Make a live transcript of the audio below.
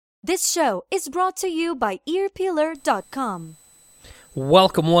This show is brought to you by earpeeler.com.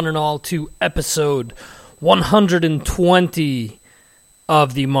 Welcome one and all to episode 120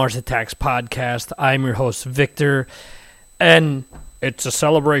 of the Mars Attacks podcast. I'm your host, Victor, and it's a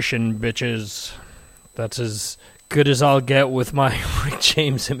celebration, bitches. That's as good as I'll get with my Rick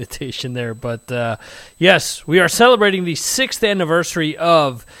James imitation there. But yes, we are celebrating the 6th anniversary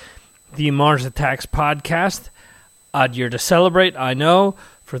of the Mars Attacks podcast. Odd year to celebrate, I know.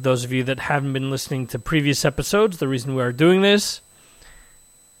 For those of you that haven't been listening to previous episodes, the reason we are doing this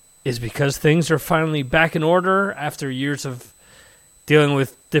is because things are finally back in order after years of dealing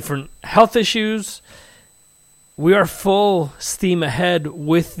with different health issues. We are full steam ahead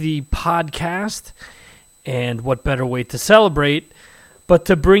with the podcast, and what better way to celebrate but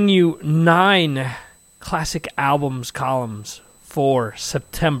to bring you 9 classic albums columns for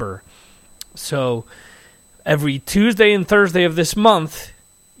September. So every Tuesday and Thursday of this month,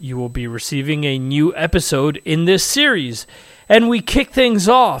 you will be receiving a new episode in this series. And we kick things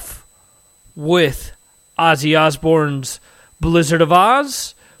off with Ozzy Osbourne's Blizzard of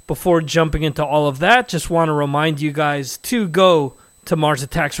Oz. Before jumping into all of that, just want to remind you guys to go to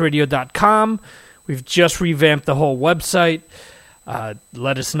MarsAttacksRadio.com. We've just revamped the whole website.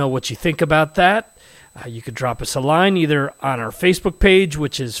 Let us know what you think about that. You could drop us a line either on our Facebook page,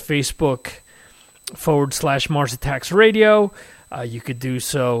 which is Facebook.com/Mars Attacks Radio. You could do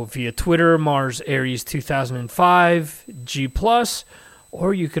so via Twitter, Mars Aries 2005, G+,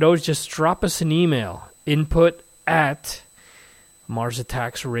 or you could always just drop us an email,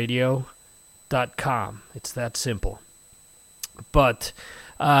 input@MarsAttacksRadio.com. It's that simple. But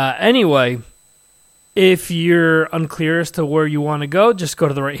anyway, if you're unclear as to where you want to go, just go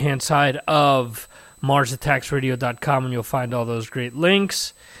to the right-hand side of MarsAttacksRadio.com and you'll find all those great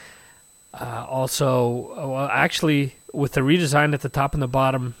links. Actually, with the redesign at the top and the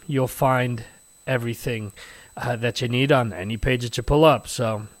bottom, you'll find everything that you need on any page that you pull up.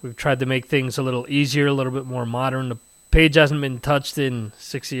 So we've tried to make things a little easier, a little bit more modern. The page hasn't been touched in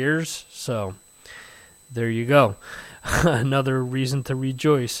 6 years, so there you go. Another reason to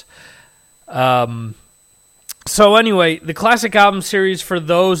rejoice. So anyway, the Classic Album Series, for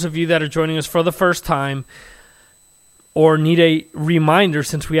those of you that are joining us for the first time, or need a reminder,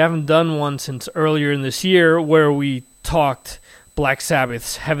 since we haven't done one since earlier in this year, where we talked Black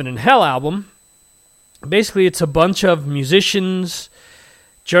Sabbath's Heaven and Hell album. Basically, it's a bunch of musicians,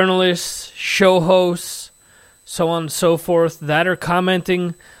 journalists, show hosts, so on and so forth, that are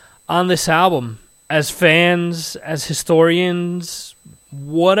commenting on this album as fans, as historians,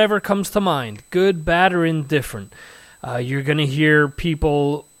 whatever comes to mind, good, bad, or indifferent. You're going to hear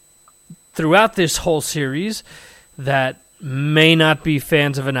people throughout this whole series that may not be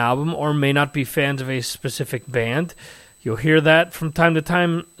fans of an album or may not be fans of a specific band. You'll hear that from time to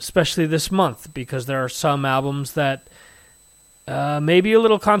time, especially this month, because there are some albums that may be a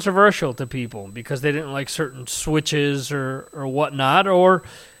little controversial to people because they didn't like certain switches or whatnot, or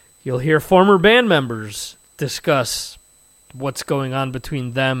you'll hear former band members discuss what's going on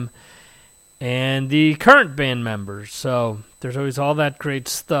between them and the current band members. So there's always all that great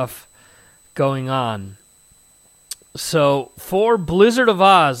stuff going on. So for Blizzard of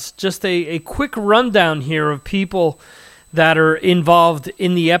Oz, just a quick rundown here of people that are involved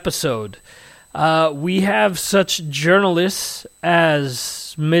in the episode. We have such journalists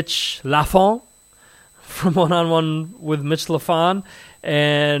as Mitch Lafon from One on One with Mitch Lafon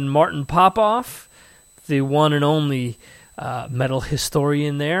and Martin Popoff, the one and only metal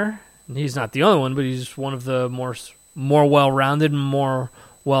historian there. And he's not the only one, but he's one of the more well-rounded and more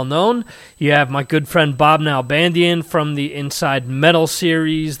well-known. You have my good friend Bob Nalbandian from the Inside Metal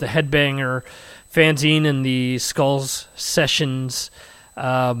series, the Headbanger fanzine, and the Skulls Sessions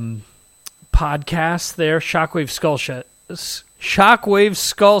podcast there. Shockwave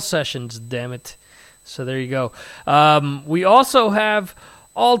Skull Sessions, damn it. So there you go. We also have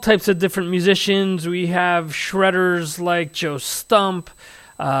all types of different musicians. We have shredders like Joe Stump,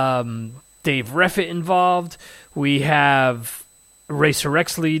 Dave Reffitt involved. We have Racer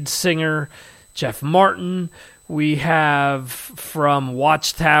X lead singer Jeff Martin. We have from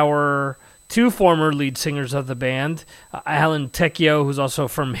Watchtower 2 former lead singers of the band, Alan Tecchio, who's also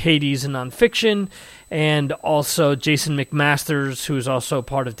from Hades and Nonfiction, and also Jason McMasters, who is also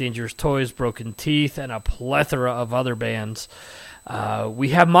part of Dangerous Toys, Broken Teeth, and a plethora of other bands.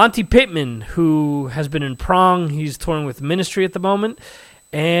 We have Monty Pittman, who has been in Prong. He's touring with Ministry at the moment,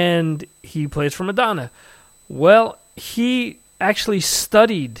 and he plays for Madonna. Well, he actually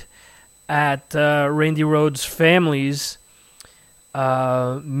studied at Randy Rhoads' family's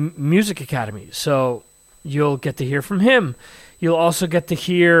music academy, so you'll get to hear from him. You'll also get to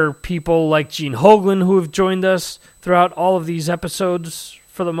hear people like Gene Hoglan who have joined us throughout all of these episodes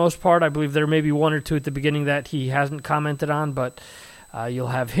for the most part. I believe there may be one or two at the beginning that he hasn't commented on, but you'll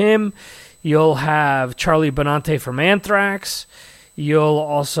have him. You'll have Charlie Benante from Anthrax. You'll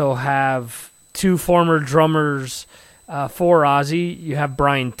also have two former drummers for Ozzy. You have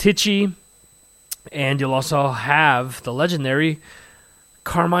Brian Tichy, and you'll also have the legendary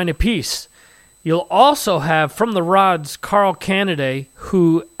Carmine Appice. You'll also have, from the Rods, Carl Canaday,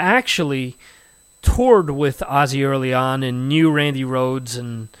 who actually toured with Ozzy early on and knew Randy Rhoads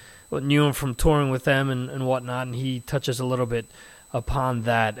and knew him from touring with them and whatnot, and he touches a little bit upon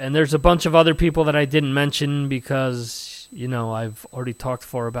that. And there's a bunch of other people that I didn't mention because, I've already talked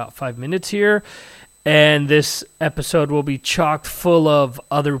for about 5 minutes here, and this episode will be chocked full of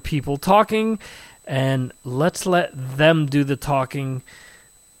other people talking, and let's let them do the talking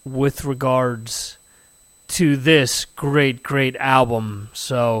with regards to this great, great album.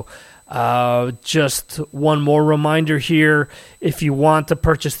 So just one more reminder here. If you want to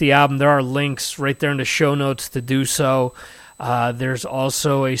purchase the album, there are links right there in the show notes to do so. There's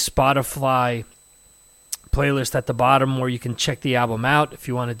also a Spotify playlist at the bottom where you can check the album out if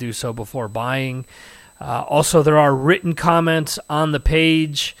you want to do so before buying. Also, there are written comments on the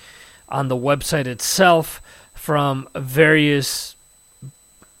page, on the website itself, from various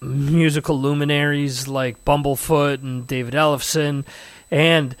musical luminaries like Bumblefoot and David Ellefson,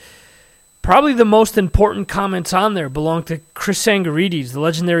 and probably the most important comments on there belong to Chris Sangarides, the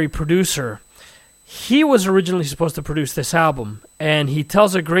legendary producer. He was originally supposed to produce this album, and he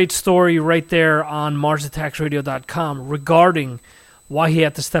tells a great story right there on MarsAttacksRadio.com regarding why he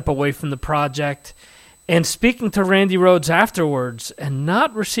had to step away from the project, and speaking to Randy Rhoads afterwards and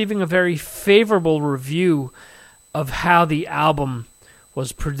not receiving a very favorable review of how the album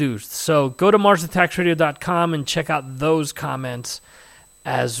was produced. So go to MarsAttacksRadio.com and check out those comments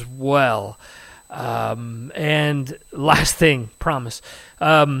as well. And last thing, promise.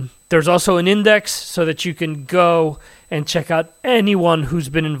 There's also an index so that you can go and check out anyone who's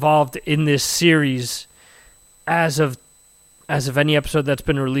been involved in this series as of any episode that's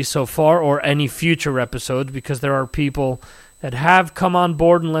been released so far or any future episodes, because there are people that have come on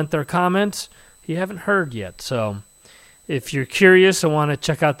board and lent their comments you haven't heard yet. So if you're curious and want to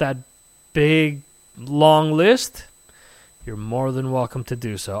check out that big, long list, you're more than welcome to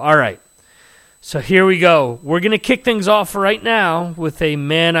do so. All right. So here we go. We're going to kick things off right now with a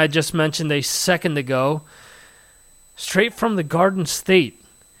man I just mentioned a second ago, straight from the Garden State,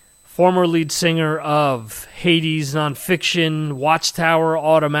 former lead singer of Hades Nonfiction, Watchtower,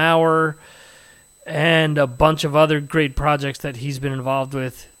 Autumn Hour, and a bunch of other great projects that he's been involved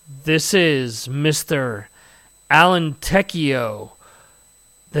with. This is Mr. Alan Tecchio.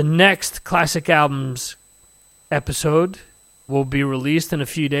 The next Classic Albums episode will be released in a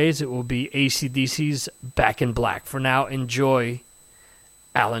few days. It will be AC/DC's Back in Black. For now, enjoy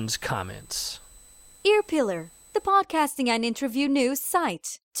Alan's comments. Earpillar, the podcasting and interview news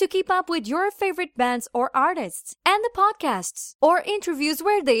site. To keep up with your favorite bands or artists and the podcasts or interviews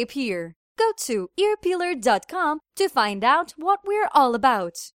where they appear, go to earpillar.com to find out what we're all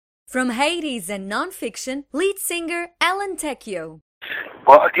about. From Hades and Nonfiction, lead singer Alan Tecchio.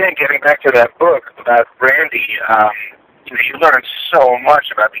 Well, again, getting back to that book about Randy, you learn so much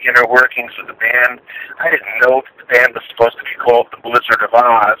about the inner workings of the band. I didn't know the band was supposed to be called the Blizzard of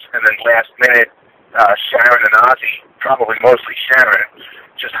Oz, and then last minute, Sharon and Ozzy, probably mostly Sharon,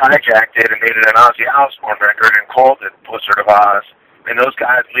 just hijacked it and made it an Ozzy Osbourne record and called it Blizzard of Oz. And those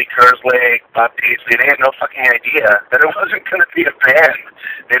guys, Lee Kerslake, Bob Daisley, they had no fucking idea that it wasn't going to be a band.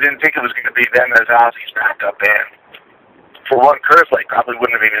 They didn't think it was going to be them as Ozzy's backup band. For one, Kerslake probably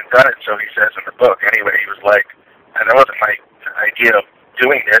wouldn't have even done it, so he says in the book. Anyway, he was like, and that wasn't my idea of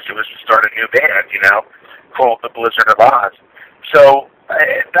doing this. It was to start a new band, called the Blizzard of Oz. So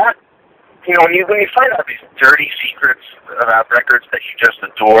that, when you find out these dirty secrets about records that you just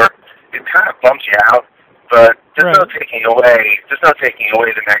adore, it kind of bumps you out. But there's no taking away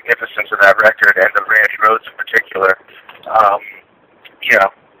the magnificence of that record and of Randy Rhoads in particular.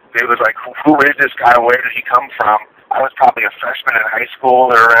 It was like, who is this guy? Where did he come from? I was probably a freshman in high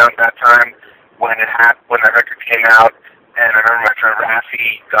school or around that time when that record came out, and I remember my friend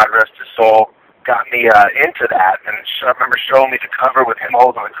Rafi, God rest his soul, got me into that, and I remember showing me the cover with him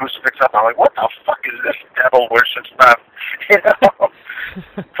holding the crucifix up. I'm like, what the fuck is this devil worship stuff?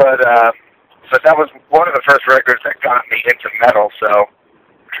 But that was one of the first records that got me into metal, so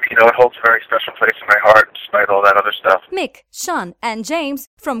it holds a very special place in my heart despite all that other stuff. Mick, Sean, and James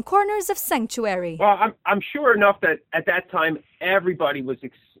from Corners of Sanctuary. Well, I'm sure enough that at that time everybody was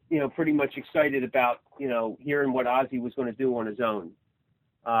pretty much excited about, hearing what Ozzy was going to do on his own.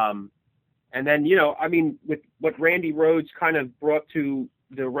 And then, with what Randy Rhoads kind of brought to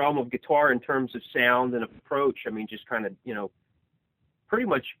the realm of guitar in terms of sound and approach, just kind of, pretty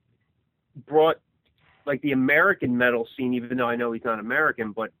much brought like the American metal scene, even though I know he's not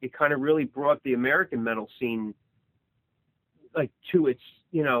American, but it kind of really brought the American metal scene like to its,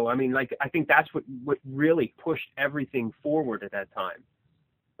 I think that's what really pushed everything forward at that time.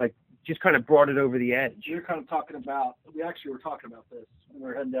 Like just kind of brought it over the edge. You're kind of talking about, we actually were talking about this when we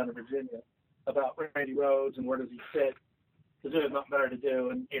were heading down to Virginia about Randy Rhoads and where does he fit, because there's nothing better to do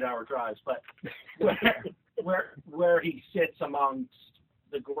in 8-hour drives, but where he sits amongst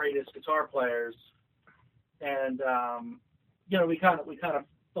the greatest guitar players. And, we kind of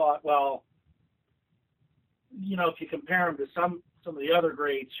thought, well, if you compare him to some of the other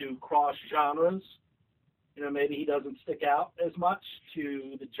greats who cross genres, maybe he doesn't stick out as much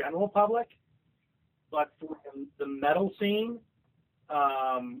to the general public. But for the metal scene,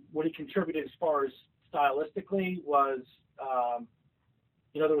 what he contributed as far as stylistically was,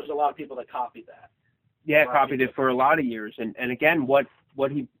 there was a lot of people that copied that. Yeah, copied it for a lot of years. And again, what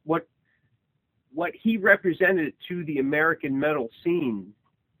he represented to the American metal scene,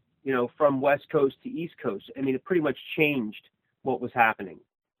 from West Coast to East Coast, it pretty much changed what was happening.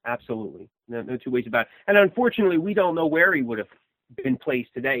 Absolutely. No two ways about it. And unfortunately, we don't know where he would have been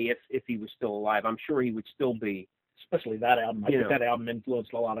placed today if he was still alive. I'm sure he would still be. Especially that album. I think that album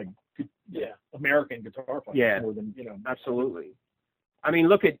influenced a lot of American guitar players more than, Absolutely.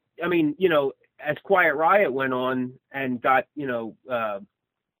 Look at, as Quiet Riot went on and got,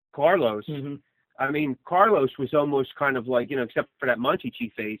 Carlos, Carlos was almost kind of like, except for that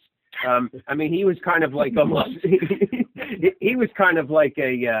Munchie face. He was kind of like almost, he was kind of like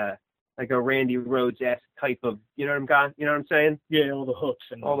a Randy Rhoads-esque type of, you know what I'm saying? Yeah, all the hooks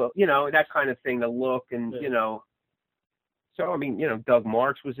and all the, that kind of thing, the look and, So, Doug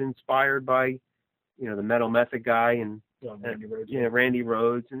Marks was inspired by, the Metal Method guy and Randy Rhoads. Randy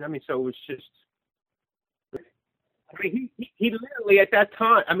Rhoads. And so it was just, he literally at that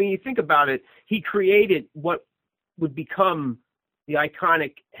time, you think about it, he created what would become the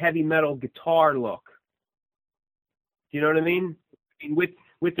iconic heavy metal guitar look. Do you know what I mean? With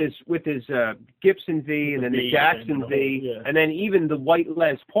his Gibson V and then the Jackson V and then even the white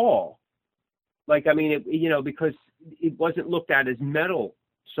Les Paul. Because it wasn't looked at as metal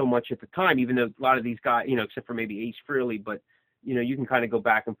so much at the time, even though a lot of these guys, except for maybe Ace Frehley, but, you can kind of go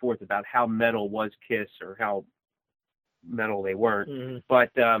back and forth about how metal was Kiss or how metal they weren't. Mm-hmm.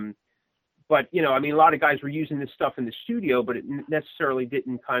 But a lot of guys were using this stuff in the studio, but it necessarily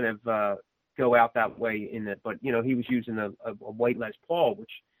didn't kind of go out that way in it. But, he was using a white Les Paul,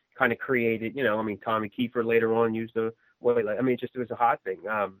 which kind of created, Tommy Kiefer later on used a white Les. It was a hot thing.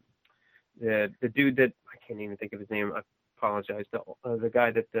 The dude that, I can't even think of his name, I apologize, the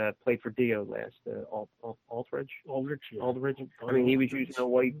guy that played for Dio last, Aldridge. He was using a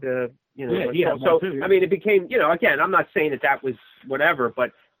white, so, it became, again, I'm not saying that was whatever,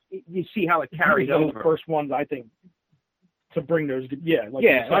 but you see how it carried over. One of the first ones, I think, to bring those, he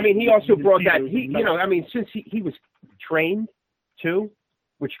also brought that, since he was trained, too,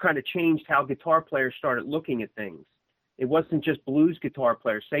 which kind of changed how guitar players started looking at things. It wasn't just blues guitar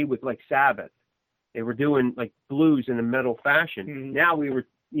players, say with like Sabbath. They were doing like blues in a metal fashion. Mm-hmm. Now we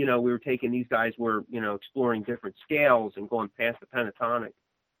were taking, these guys were, exploring different scales and going past the pentatonic,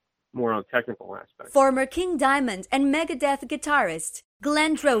 more on technical aspects. Former King Diamond and Megadeth guitarist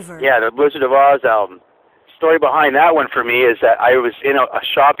Glenn Drover. Yeah, the Blizzard of Oz album. Story behind that one for me is that I was in a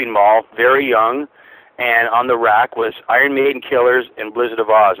shopping mall, very young, and on the rack was Iron Maiden, Killers, and Blizzard of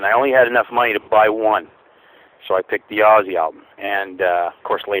Oz, and I only had enough money to buy one. So I picked the Ozzy album, and of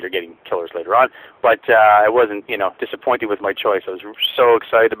course later getting Killers later on. But I wasn't, disappointed with my choice. I was so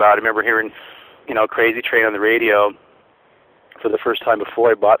excited about it. I remember hearing, Crazy Train on the radio for the first time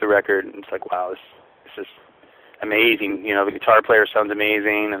before I bought the record, and it's like, wow, this is amazing. The guitar player sounds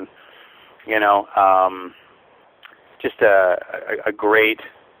amazing, and just a great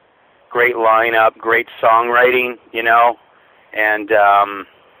lineup, great songwriting, and.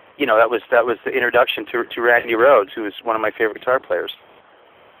 That was the introduction to Randy Rhoads, who was one of my favorite guitar players.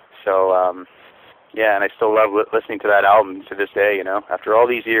 So, and I still love listening to that album to this day. After all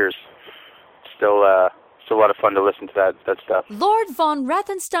these years, still a lot of fun to listen to that stuff. Lord Von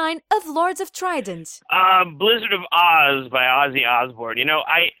Rathenstein of Lords of Trident. Blizzard of Oz by Ozzy Osbourne.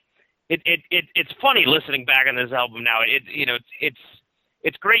 It's funny listening back on this album now.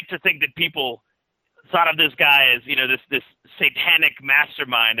 It's great to think that people thought of this guy as, this satanic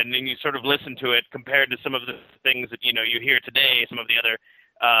mastermind, and then you sort of listen to it compared to some of the things that, you hear today, some of the other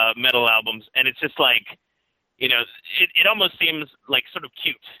metal albums, and it's just like, you know, it almost seems like sort of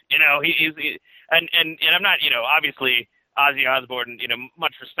cute, you know. And I'm not, you know, obviously Ozzy Osbourne, you know,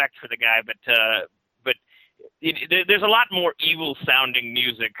 much respect for the guy, but there's a lot more evil sounding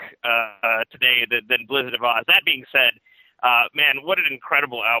music today than Blizzard of Oz. That being said, man, what an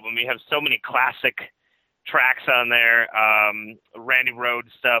incredible album! You have so many classic tracks on there, Randy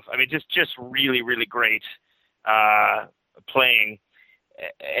Rhoads stuff. I mean, just really, really great playing.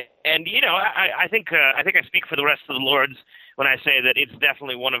 And you know, I think I speak for the rest of the Lords when I say that it's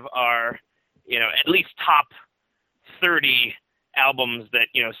definitely one of our, you know, at least top 30 albums that,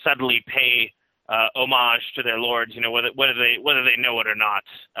 you know, subtly pay homage to their Lords, you know, whether they know it or not,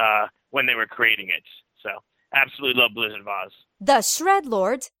 when they were creating it. So absolutely love Blizzard of Oz. The Shred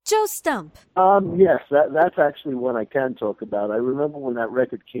Lord, Joe Stump. Yes, that's actually one I can talk about. I remember when that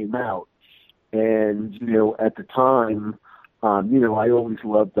record came out, and you know, at the time, you know, I always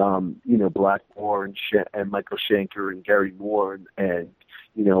loved you know, Blackmore and Michael Schenker and Gary Moore and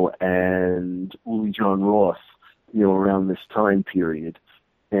you know, and Uli John Ross, you know, around this time period.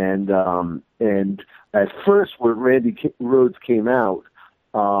 And at first, when Randy Rhoads came out,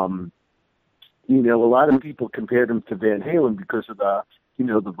 you know, a lot of people compared him to Van Halen because of the, you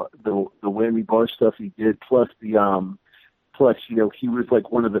know, the whammy bar stuff he did, plus you know, he was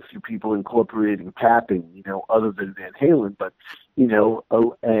like one of the few people incorporating tapping, you know, other than Van Halen. But, you know,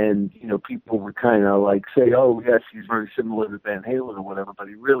 and, you know, people would kind of like say, oh, yes, he's very similar to Van Halen or whatever, but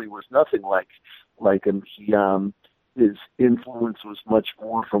he really was nothing like him. His influence was much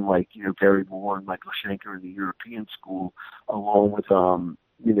more from, like, you know, Gary Moore and Michael Schenker in the European school, along with,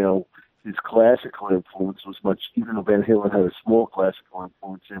 you know, his classical influence was much, even though Van Halen had a small classical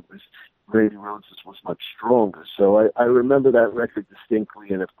influence, it was Randy Rhoads was much stronger. So I remember that record distinctly,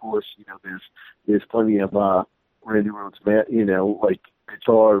 and of course, you know, there's plenty of Randy Rhoads, you know, like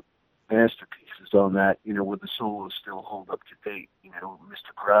guitar masterpieces on that, you know, where the solos still hold up to date. You know,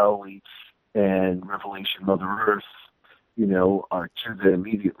 Mr. Crowley and Revelation Mother Earth, you know, are two that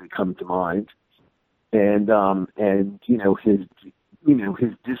immediately come to mind. And you know,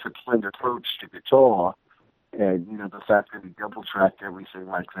 his disciplined approach to guitar, and you know, the fact that he double tracked everything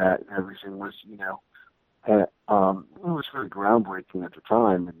like that, and everything was, you know, it was really groundbreaking at the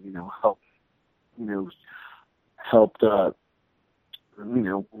time, and you know, helped you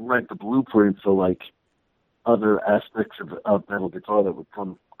know, write the blueprint for like other aspects of metal guitar that would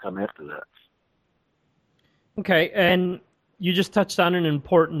come after that. Okay, and you just touched on an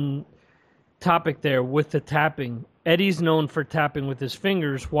important topic there with the tapping. Eddie's known for tapping with his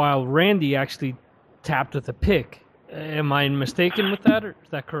fingers, while Randy actually tapped with a pick. Am I mistaken with that, or is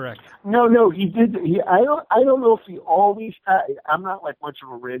that correct? No, he did. I don't know if he always. I'm not like much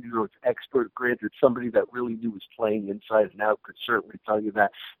of a Randy Rhoads expert. Granted, somebody that really knew his playing inside and out could certainly tell you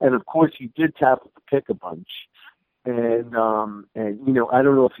that. And of course, he did tap with the pick a bunch. And you know, I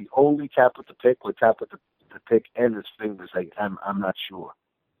don't know if he only tapped with the pick or tapped with the pick and his fingers. I'm not sure.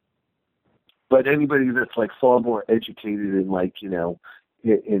 But anybody that's like far more educated in, like, you know,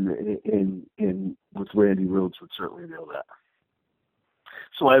 in with Randy Rhoads would certainly know that.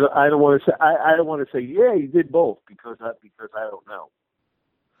 So I don't want to say yeah, he did both because I don't know.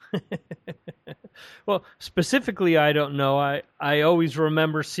 Well, specifically, I don't know. I always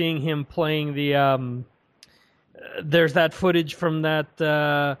remember seeing him playing the. There's that footage from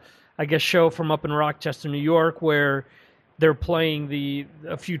that I guess show from up in Rochester, New York, where they're playing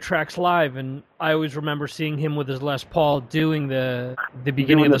a few tracks live, and I always remember seeing him with his Les Paul doing the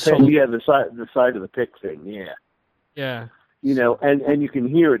beginning of the solo. Yeah, the side of the pick thing. Yeah. Yeah. You know, and you can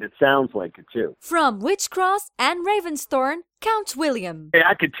hear it. It sounds like it too. From Witchcross and Ravensthorn, Count William. Hey,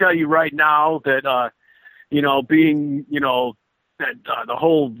 I could tell you right now that you know, being, you know, that the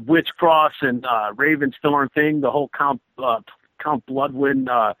whole Witchcross and Ravensthorn thing, the whole Count Bloodwind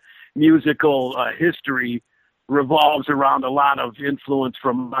musical history revolves around a lot of influence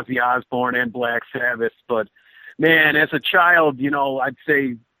from Ozzy Osbourne and Black Sabbath. But man, as a child, you know, I'd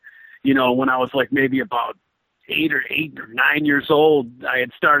say, you know, when I was like maybe about 8 or 9 years old, I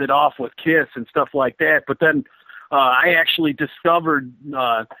had started off with Kiss and stuff like that. But then I actually discovered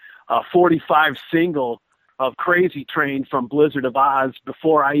a 45 single of Crazy Train from Blizzard of Oz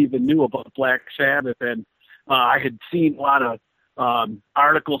before I even knew about Black Sabbath. And I had seen a lot of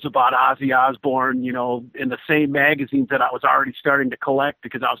articles about Ozzy Osbourne, you know, in the same magazines that I was already starting to collect,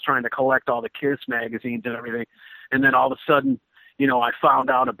 because I was trying to collect all the Kiss magazines and everything. And then all of a sudden, you know, I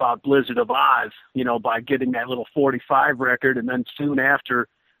found out about Blizzard of Oz, you know, by getting that little 45 record. And then soon after,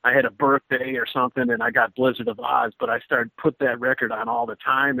 I had a birthday or something and I got Blizzard of Oz, but I started put that record on all the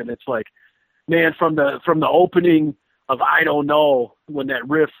time. And it's like, man, from the opening I Don't Know, when that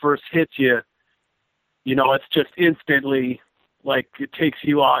riff first hits you, you know, it's just instantly like it takes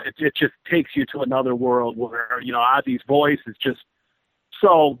you on. It just takes you to another world where, you know, Ozzy's voice is just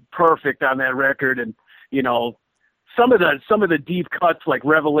so perfect on that record. And, you know, some of the deep cuts like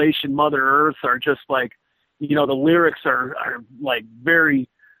Revelation, Mother Earth are just like, you know, the lyrics are like very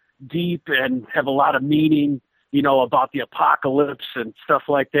deep and have a lot of meaning, you know, about the apocalypse and stuff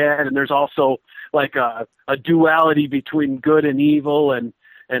like that. And there's also like a duality between good and evil, and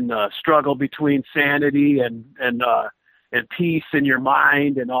struggle between sanity and peace in your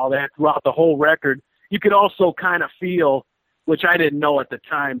mind and all that throughout the whole record. You could also kind of feel, which I didn't know at the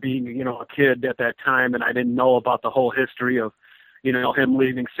time, being, you know, a kid at that time, and I didn't know about the whole history of, you know, him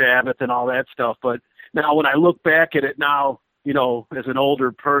leaving Sabbath and all that stuff. But now when I look back at it now, you know, as an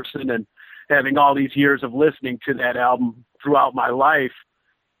older person and having all these years of listening to that album throughout my life,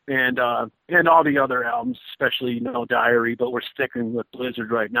 and all the other albums, especially, you know, Diary, but we're sticking with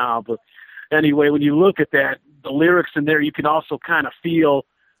Blizzard right now. But anyway, when you look at that, the lyrics in there, you can also kind of feel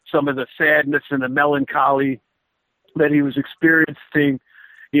some of the sadness and the melancholy that he was experiencing,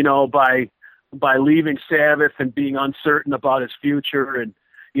 you know, by leaving Sabbath and being uncertain about his future, and,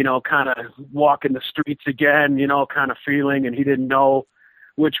 you know, kind of walking the streets again, you know, kind of feeling, and he didn't know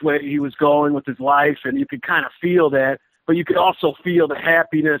which way he was going with his life. And you could kind of feel that, but you could also feel the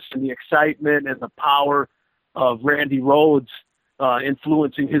happiness and the excitement and the power of Randy Rhoads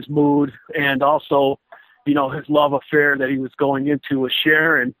influencing his mood, and also, you know, his love affair that he was going into with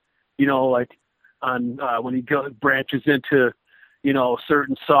Sharon, you know, like on when he branches into, you know,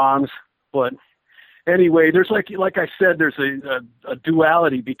 certain songs. But anyway, there's like I said, there's a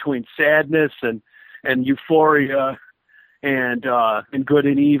duality between sadness and euphoria, and good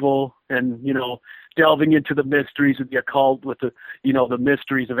and evil, and, you know, delving into the mysteries of the occult with the, you know, the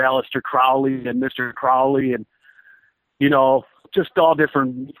mysteries of Aleister Crowley and Mr. Crowley, and, you know, just all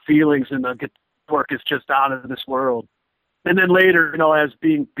different feelings, and the work is just out of this world. And then later, you know, as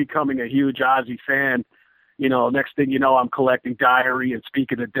becoming a huge Ozzy fan, you know, next thing you know, I'm collecting Diary and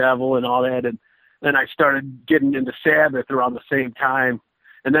Speak of the Devil and all that. And then I started getting into Sabbath around the same time.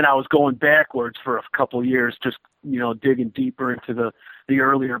 And then I was going backwards for a couple of years, just, you know, digging deeper into the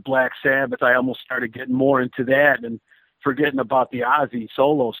earlier Black Sabbath. I almost started getting more into that and forgetting about the Ozzy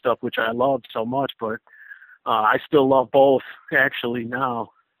solo stuff, which I loved so much. But I still love both, actually,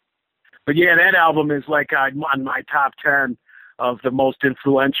 now. But yeah, that album is like on my top 10 of the most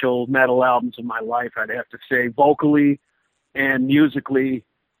influential metal albums of my life, I'd have to say, vocally and musically.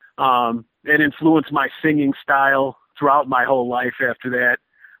 It influenced my singing style throughout my whole life after that.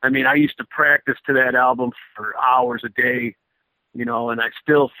 I mean, I used to practice to that album for hours a day, you know, and I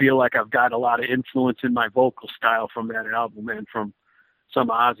still feel like I've got a lot of influence in my vocal style from that album and from some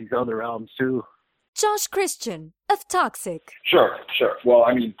of Ozzy's other albums too. Josh Christian of Toxic. Sure. Well,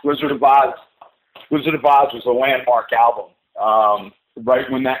 I mean, Wizard of Oz was a landmark album. Right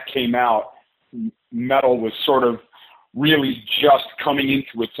when that came out, metal was sort of really just coming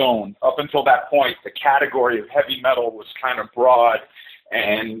into its own. Up until that point, the category of heavy metal was kind of broad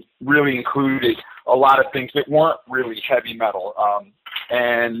and really included a lot of things that weren't really heavy metal,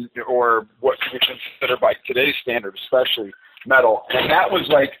 or what you would consider by today's standards, especially metal. And that was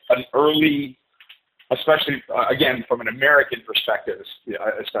like an early, especially, again, from an American perspective,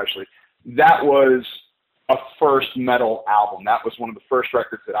 especially, that was a first metal album. That was one of the first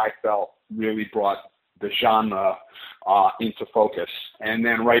records that I felt really brought the genre into focus. And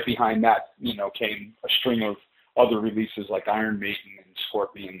then right behind that, you know, came a string of other releases like Iron Maiden and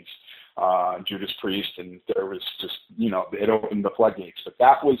Scorpions, Judas Priest, and there was just, you know, it opened the floodgates. But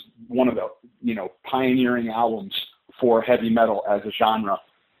that was one of the, you know, pioneering albums for heavy metal as a genre.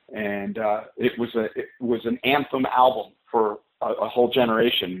 And it was an anthem album for a whole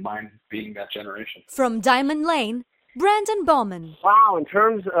generation, mine being that generation. From Diamond Lane, Brandon Bowman. Wow, in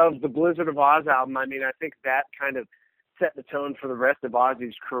terms of the Blizzard of Oz album, I mean, I think that kind of set the tone for the rest of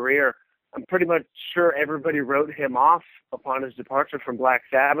Ozzy's career. I'm pretty much sure everybody wrote him off upon his departure from Black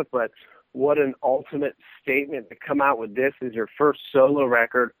Sabbath, but what an ultimate statement to come out with this as your first solo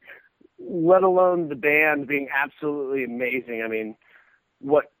record, let alone the band being absolutely amazing. I mean,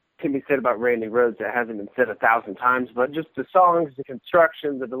 what can be said about Randy Rhoads that hasn't been said 1,000 times, but just the songs, the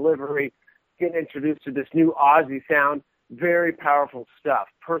construction, the delivery, getting introduced to this new Ozzy sound, very powerful stuff.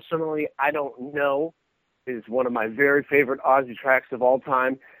 Personally, I Don't Know is one of my very favorite Ozzy tracks of all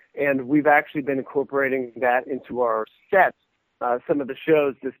time, and we've actually been incorporating that into our sets, some of the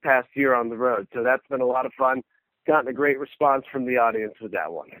shows this past year on the road. So that's been a lot of fun. Gotten a great response from the audience with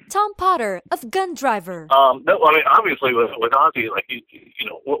that one. Tom Potter of Gun Driver. No, I mean, obviously with Ozzy, like you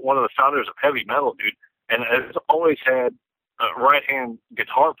know, one of the founders of heavy metal, dude. and it's always had right-hand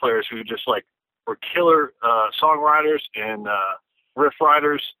guitar players who just like were killer songwriters and riff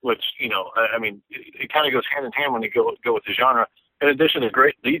writers, which, you know, I mean, it kind of goes hand in hand when you go with the genre. In addition to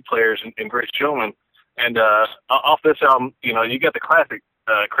great lead players and great showmen. And off this album, you know, you got the classic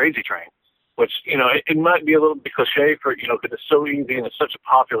Crazy Train, which, you know, it might be a little bit cliche for, you know, because it's so easy and it's such a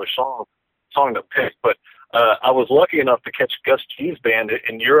popular song to pick. But I was lucky enough to catch Gus G's band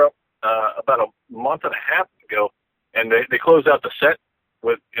in Europe about a month and a half ago, and they closed out the set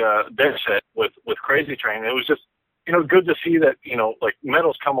with their set with Crazy Train. It was just, you know, good to see that, you know, like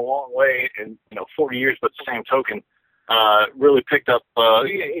metal's come a long way in, you know, 40 years, but the same token, really picked up,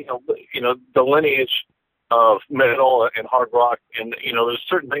 you know, the lineage of metal and hard rock, and, you know, there's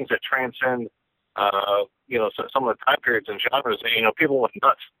certain things that transcend, you know, some of the time periods and genres. You know, people went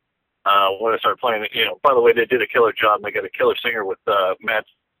nuts when I started playing it. You know, by the way, they did a killer job, and they got a killer singer with Matt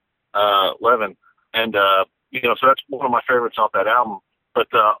Levin, and you know, so that's one of my favorites off that album. But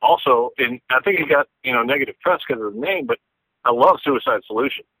also, I think it got, you know, negative press because of the name, but I love Suicide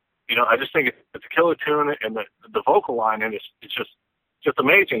Solution. You know, I just think it's a killer tune, and the vocal line, and it's just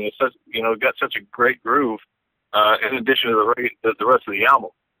amazing. It's such, you know, got such a great groove. In addition to the rest of the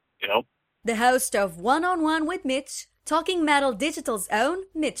album, you know. The host of One on One with Mitch, Talking Metal Digital's own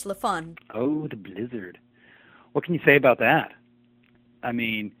Mitch LaFon. Oh, the Blizzard! What can you say about that? I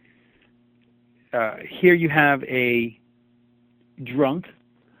mean, here you have a drunk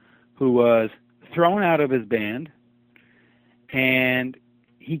who was thrown out of his band, and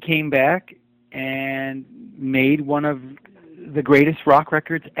he came back and made one of the greatest rock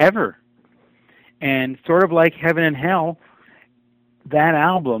records ever. And sort of like Heaven and Hell, that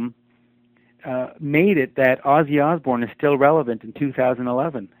album made it that Ozzy Osbourne is still relevant in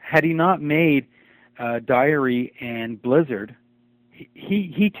 2011. Had he not made Diary and Blizzard,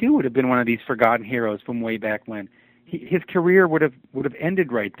 he too would have been one of these forgotten heroes from way back when. His career would have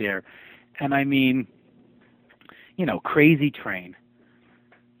ended right there. And I mean, you know, Crazy Train.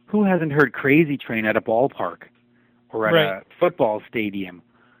 Who hasn't heard Crazy Train at a ballpark or at a football stadium?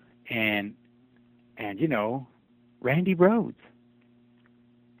 And you know, Randy Rhoads.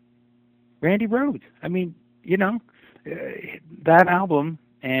 I mean, you know, that album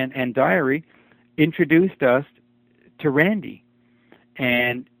and Diary introduced us to Randy,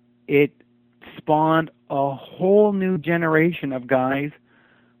 and it spawned a whole new generation of guys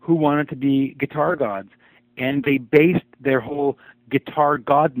who wanted to be guitar gods, and they based their whole guitar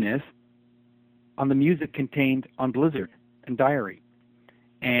godness on the music contained on Blizzard and Diary.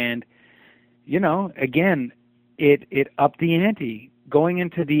 And you know, again, it upped the ante. Going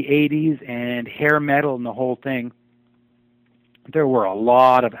into the 80s and hair metal and the whole thing, there were a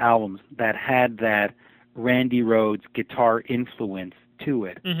lot of albums that had that Randy Rhoads guitar influence to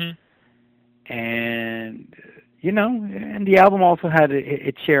it. Mm-hmm. And, you know, and the album also had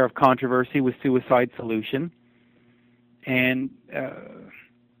its share of controversy with Suicide Solution. And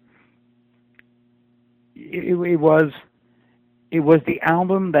it was the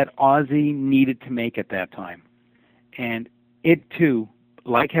album that Ozzy needed to make at that time. And it, too,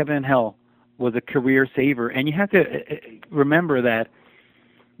 like Heaven and Hell, was a career saver. And you have to remember that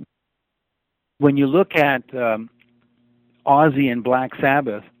when you look at Ozzy and Black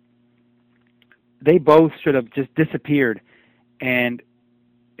Sabbath, they both should have just disappeared. And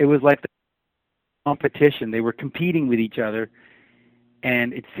it was like the competition. They were competing with each other.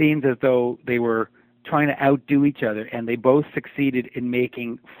 And it seemed as though they were trying to outdo each other, and they both succeeded in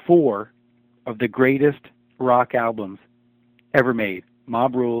making 4 of the greatest rock albums ever made: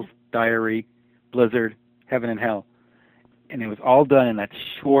 Mob Rules, Diary, Blizzard, Heaven and Hell. And it was all done in that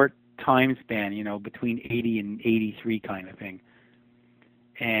short time span, you know, between 80 and 83 kind of thing.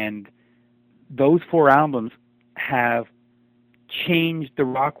 And those 4 albums have changed the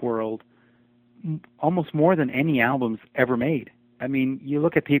rock world almost more than any albums ever made. I mean, you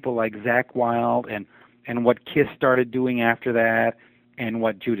look at people like Zakk Wylde and what Kiss started doing after that, and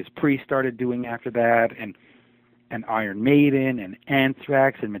what Judas Priest started doing after that, and Iron Maiden and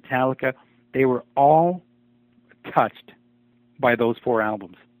Anthrax and Metallica. They were all touched by those 4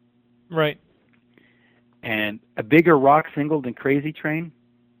 albums. Right. And a bigger rock single than Crazy Train,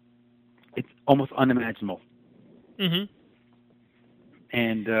 it's almost unimaginable. Mm-hmm.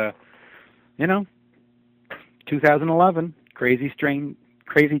 And, you know, 2011, Crazy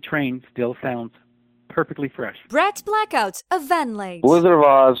Train still sounds perfectly fresh. Brett Blackout of Van Lake. Blizzard of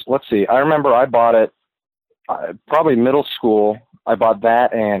Oz, let's see. I remember I bought it probably middle school. I bought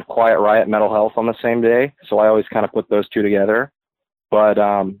that and Quiet Riot Mental Health on the same day, so I always kind of put those two together. But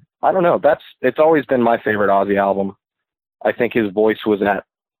I don't know. It's always been my favorite Ozzy album. I think his voice was at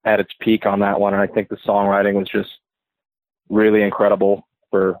at its peak on that one, and I think the songwriting was just really incredible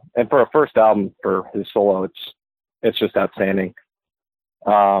for a first album for his solo. It's just outstanding.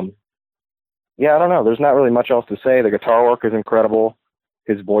 Yeah, I don't know. There's not really much else to say. The guitar work is incredible.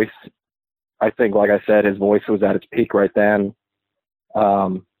 His voice, I think, like I said, his voice was at its peak right then.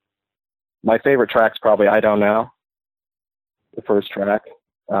 My favorite track's probably I Don't Know, the first track.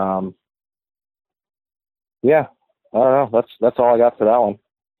 Yeah, I don't know. That's all I got for that one.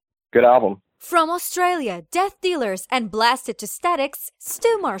 Good album. From Australia, Death Dealers and Blasted to Statics,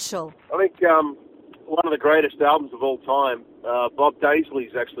 Stu Marshall. I think one of the greatest albums of all time. Bob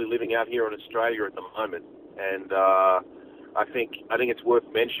Daisley's actually living out here in Australia at the moment, and I think it's worth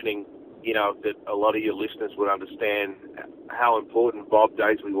mentioning, that a lot of your listeners would understand how important Bob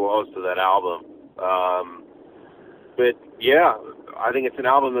Daisley was to that album. But yeah, I think it's an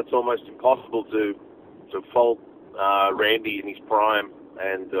album that's almost impossible to fault Randy in his prime,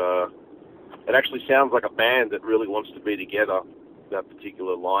 and it actually sounds like a band that really wants to be together, that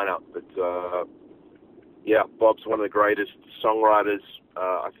particular lineup. But yeah, Bob's one of the greatest songwriters,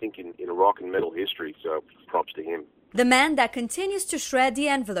 I think, in rock and metal history, so props to him. The man that continues to shred the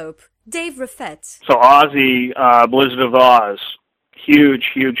envelope, Dave Raffett. So Ozzy, Blizzard of Oz, huge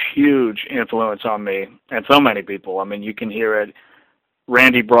influence on me and so many people. I mean, you can hear it.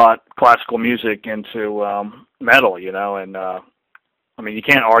 Randy brought classical music into metal, and I mean, you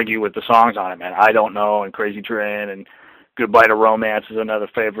can't argue with the songs on it, man. I Don't Know and Crazy Train and Goodbye to Romance is another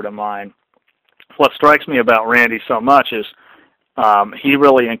favorite of mine. What strikes me about Randy so much is he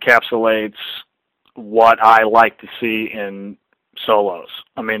really encapsulates what I like to see in solos.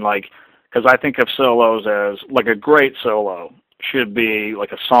 I mean, because I think of solos as, like, a great solo should be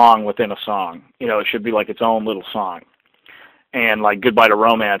like a song within a song. It should be like its own little song. And like Goodbye to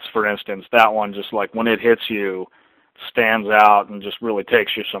Romance, for instance, that one just, like, when it hits you, stands out and just really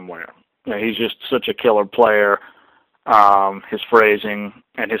takes you somewhere. He's just such a killer player. His phrasing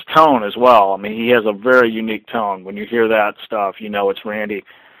and his tone as well. I mean, he has a very unique tone. When you hear that stuff, it's Randy.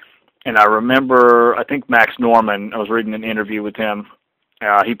 And I remember, I think Max Norman, I was reading an interview with him.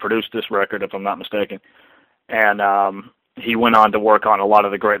 He produced this record, if I'm not mistaken. And he went on to work on a lot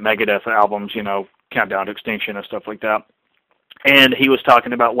of the great Megadeth albums, Countdown to Extinction and stuff like that. And he was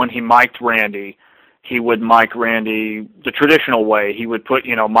talking about when he mic'd Randy, he would mic Randy the traditional way. He would put,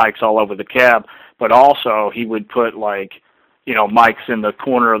 mics all over the cab, but also he would put, like, mics in the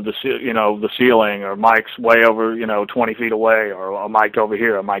corner of the ceiling, or mics way over, 20 feet away, or a mic over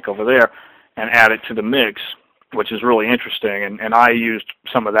here, a mic over there, and add it to the mix, which is really interesting. And I used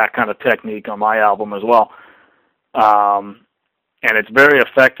some of that kind of technique on my album as well. And it's very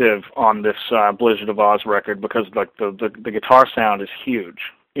effective on this Blizzard of Oz record because the guitar sound is huge.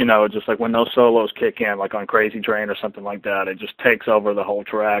 Just like when those solos kick in, like on Crazy Train or something like that, it just takes over the whole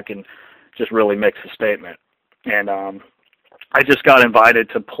track and just really makes a statement. And I just got invited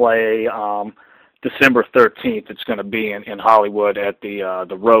to play December 13th. It's going to be in Hollywood at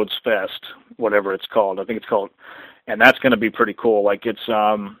the Rhodes Fest, whatever it's called. I think it's called. And that's going to be pretty cool. Like, it's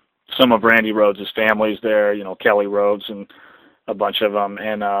some of Randy Rhodes' family's there, Kelly Rhodes and a bunch of them.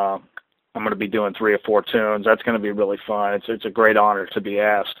 And I'm going to be doing 3 or 4 tunes. That's going to be really fun. It's a great honor to be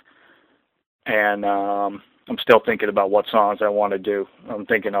asked. And I'm still thinking about what songs I want to do. I'm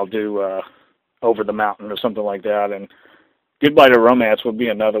thinking I'll do Over the Mountain or something like that. And Goodbye to Romance would be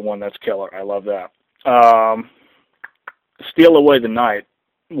another one that's killer. I love that. Steal Away the Night,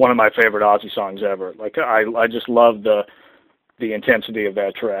 one of my favorite Ozzy songs ever. Like, I just love the intensity of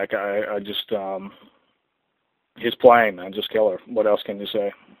that track. I just his playing, man, just killer. What else can you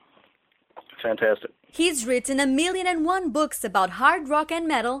say? Fantastic. He's written 1,001 books about hard rock and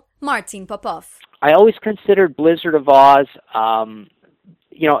metal, Martin Popov. I always considered Blizzard of Oz,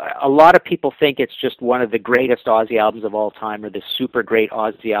 a lot of people think it's just one of the greatest Ozzy albums of all time, or the super great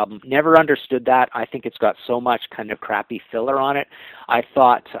Ozzy album. Never understood that. I think it's got so much kind of crappy filler on it. I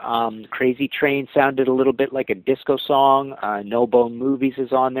thought Crazy Train sounded a little bit like a disco song. No Bone Movies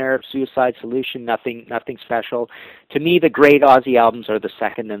is on there. Suicide Solution, nothing special. To me, the great Ozzy albums are the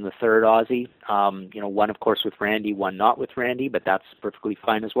second and the third Ozzy. One, of course, with Randy, one not with Randy, but that's perfectly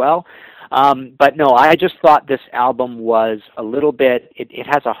fine as well. But no, I just thought this album was a little bit, it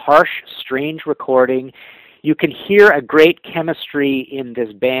has a harsh, strange recording. You can hear a great chemistry in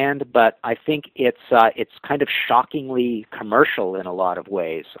this band, but I think it's kind of shockingly commercial in a lot of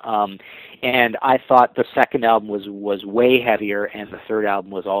ways. And I thought the second album was way heavier, and the third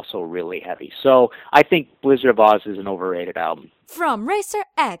album was also really heavy. So I think Blizzard of Oz is an overrated album. From Racer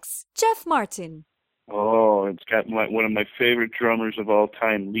X, Jeff Martin. Oh, it's got one of my favorite drummers of all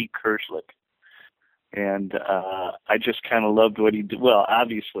time, Lee Kerslake. And I just kind of loved what he did. Well,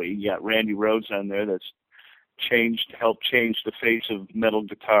 obviously, you got Randy Rhoads on there that's helped change the face of metal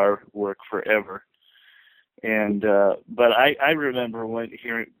guitar work forever. And but I remember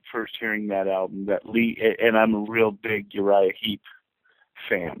first hearing that album, that Lee, and I'm a real big Uriah Heep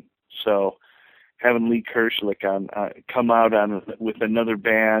fan. So having Lee Kershlick come out with another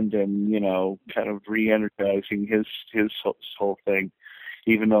band and, you know, kind of re-energizing his whole thing,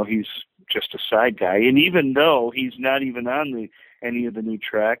 even though he's just a side guy, and even though he's not even on any of the new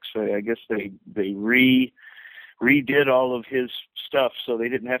tracks, I guess they redid all of his stuff so they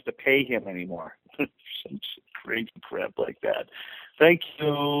didn't have to pay him anymore. Some crazy crap like that. Thank you,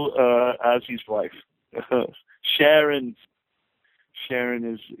 Ozzy's wife, Sharon.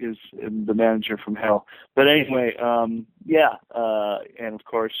 Sharon is the manager from hell. But anyway, and of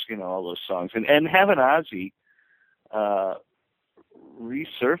course, you know, all those songs, and having Ozzy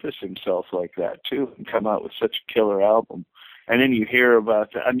resurface himself like that too, and come out with such a killer album. And then you hear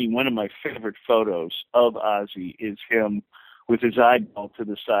about one of my favorite photos of Ozzy is him with his eyeball to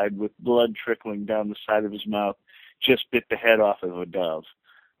the side with blood trickling down the side of his mouth, just bit the head off of a dove,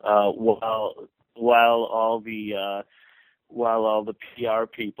 while all the PR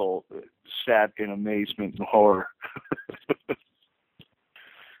people sat in amazement and horror.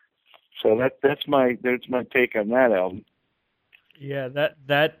 So that's my take on that album. Yeah,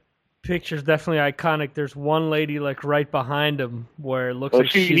 that picture's definitely iconic. There's one lady like right behind him where it looks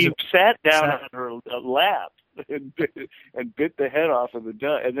like he sat down on her lap and bit the head off of the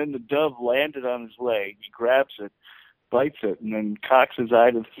dove, and then the dove landed on his leg. He grabs it, bites it, and then cocks his eye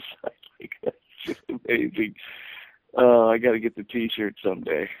to the side like that. It's just amazing. Oh, I got to get the T-shirt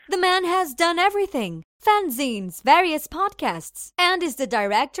someday. The man has done everything. Fanzines, various podcasts, and is the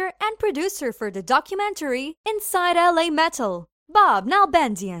director and producer for the documentary Inside LA Metal. Bob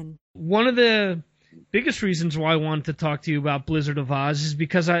Nalbandian. One of the biggest reasons why I wanted to talk to you about Blizzard of Oz is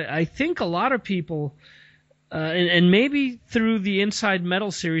because I think a lot of people, and maybe through the Inside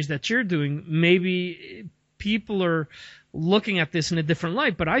Metal series that you're doing, maybe people are looking at this in a different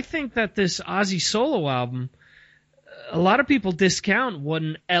light, but I think that this Ozzy solo album, a lot of people discount what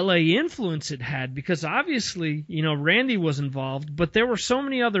an LA influence it had, because obviously, you know, Randy was involved, but there were so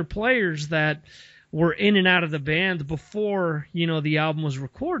many other players that were in and out of the band before, you know, the album was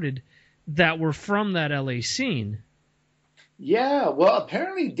recorded that were from that LA scene. Yeah, well,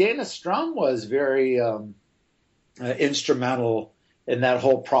 apparently Dana Strum was very instrumental in that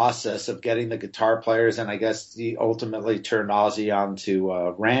whole process of getting the guitar players, and I guess he ultimately turned Ozzy on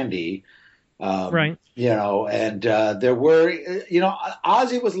to Randy. Right. You know, and there were, you know,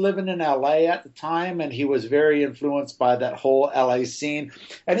 Ozzy was living in LA at the time, and he was very influenced by that whole LA scene,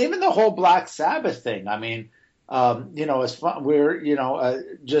 and even the whole Black Sabbath thing. I mean, you know, it's fun.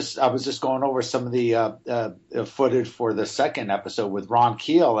 I was just going over some of the footage for the second episode with Ron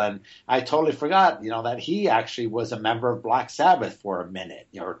Keel, and I totally forgot, you know, that he actually was a member of Black Sabbath for a minute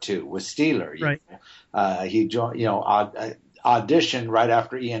or two with Steeler. Right. He joined, you know, auditioned right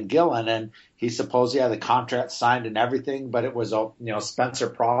after Ian Gillan, and he supposedly had the contract signed and everything, but it was, you know, Spencer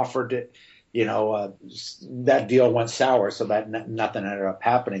proffered it, you know, that deal went sour, so that nothing ended up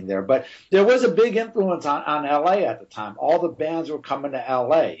happening there. But there was a big influence on LA at the time. All the bands were coming to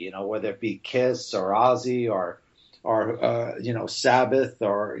LA, you know, whether it be Kiss or Ozzy or you know, Sabbath,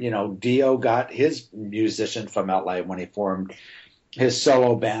 or, you know, Dio got his musician from LA when he formed his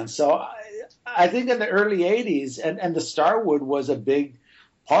solo band. So I think in the early 80s, and the Starwood was a big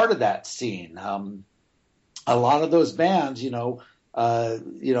part of that scene. A lot of those bands, you know,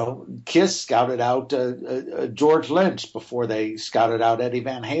 Kiss scouted out George Lynch before they scouted out Eddie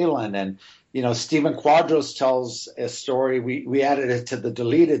Van Halen. And, you know, Stephen Quadros tells a story. We added it to the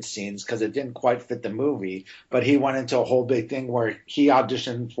deleted scenes because it didn't quite fit the movie, but he went into a whole big thing where he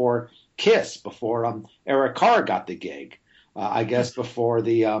auditioned for Kiss before Eric Carr got the gig, I guess before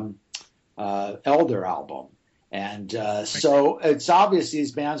the Elder album. And so it's obvious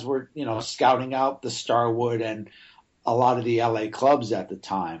these bands were, you know, scouting out the Starwood and a lot of the LA clubs at the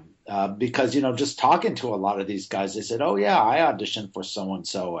time, because, you know, just talking to a lot of these guys, they said, oh, yeah, I auditioned for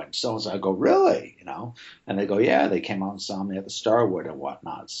so-and-so and so-and-so. I go, really? You know, and they go, yeah, they came out and saw me at the Starwood and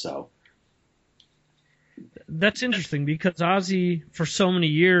whatnot. So that's interesting, because Ozzy, for so many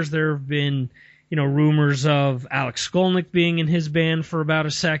years, there have been, you know, rumors of Alex Skolnick being in his band for about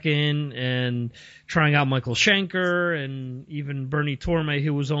a second and trying out Michael Schenker, and even Bernie Torme,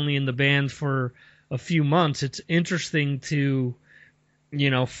 who was only in the band for a few months. It's interesting to, you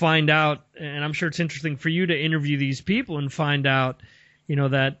know, find out, and I'm sure it's interesting for you to interview these people and find out, you know,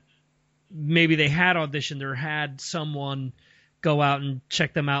 that maybe they had auditioned or had someone go out and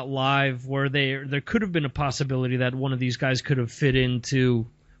check them out live, where there could have been a possibility that one of these guys could have fit into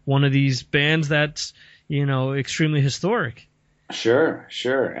one of these bands that's, extremely historic. Sure.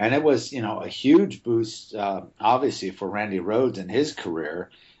 And it was, a huge boost, obviously, for Randy Rhoads and his career,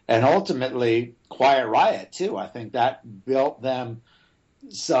 and ultimately Quiet Riot, too. I think that built them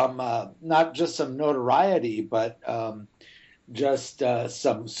some, not just some notoriety, but just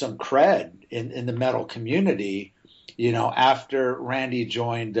some cred in the metal community. After Randy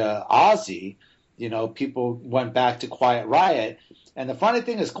joined Ozzy, people went back to Quiet Riot. And the funny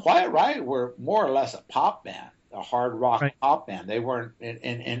thing is, Quiet Riot were more or less a pop band, a hard rock pop band. They weren't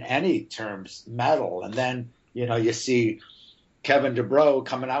in any terms metal. And then, you see Kevin DuBrow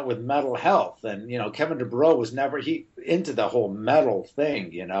coming out with Metal Health. And, Kevin DuBrow was never into the whole metal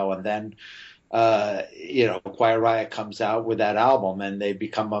thing, and then, Quiet Riot comes out with that album and they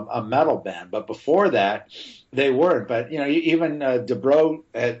become a metal band. But before that, they weren't. But, even DuBrow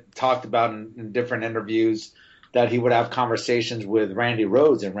had talked about in different interviews that he would have conversations with Randy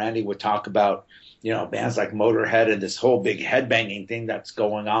Rhoads, and Randy would talk about, bands like Motorhead and this whole big headbanging thing that's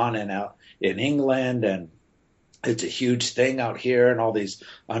going on in England, and it's a huge thing out here, and all these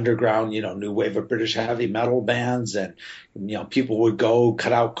underground, new wave of British heavy metal bands, and people would go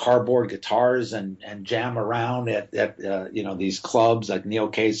cut out cardboard guitars and jam around at these clubs like Neil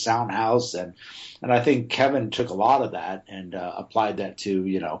Kay's Sound House, and I think Kevin took a lot of that and applied that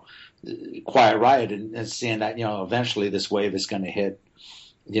to Quiet Riot, and seeing that eventually this wave is going to hit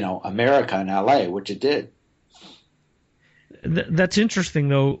America and LA, which it did. That's interesting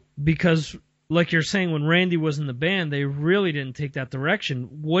though, because like you're saying, when Randy was in the band, they really didn't take that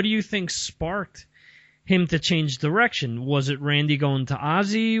direction. What do you think sparked him to change direction? Was it Randy going to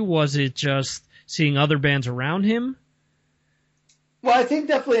Ozzy? Was it just seeing other bands around him? Well, I think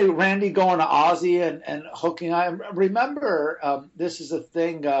definitely Randy going to Ozzy and hooking. I remember this is a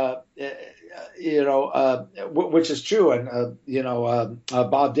thing, which is true, and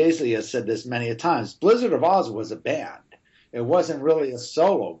Bob Daisley has said this many a times. Blizzard of Oz was a band. It wasn't really a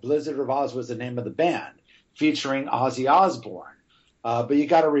solo. Blizzard of Oz was the name of the band, featuring Ozzy Osbourne. But you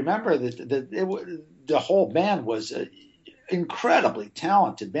got to remember that the whole band was an incredibly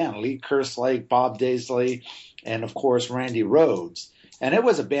talented band. Lee Kerslake, Bob Daisley, and of course Randy Rhoads. And it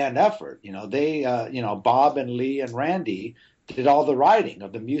was a band effort. They, Bob and Lee and Randy did all the writing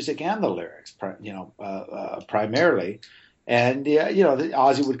of the music and the lyrics, primarily. And,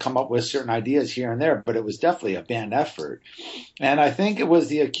 Ozzy would come up with certain ideas here and there, but it was definitely a band effort. And I think it was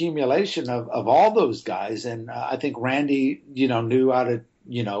the accumulation of all those guys. And I think Randy, knew how to,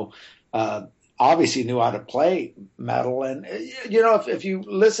 obviously knew how to play metal. And, if you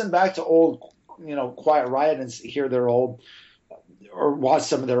listen back to old, Quiet Riot and hear their old, or watch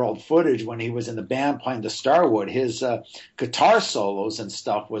some of their old footage when he was in the band playing the Starwood, his guitar solos and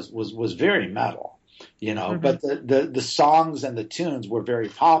stuff was very metal. But the songs and the tunes were very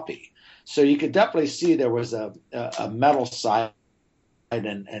poppy. So you could definitely see there was a metal side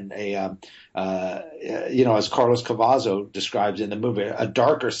and a, as Carlos Cavazo describes in the movie, a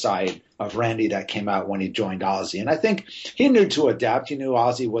darker side of Randy that came out when he joined Ozzy. And I think he knew to adapt. He knew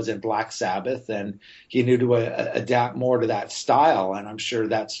Ozzy was in Black Sabbath, and he knew to adapt more to that style. And I'm sure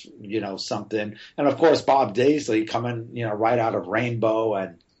that's, something. And of course, Bob Daisley coming, right out of Rainbow,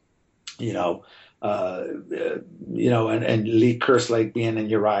 and, and Lee Kerslake being in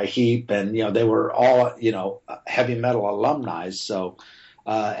Uriah Heep, and, they were all, heavy metal alumni. So,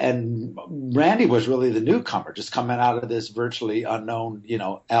 and Randy was really the newcomer, just coming out of this virtually unknown,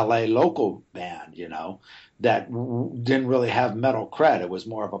 LA local band, that didn't really have metal cred. It was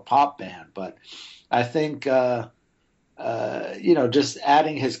more of a pop band. But I think, just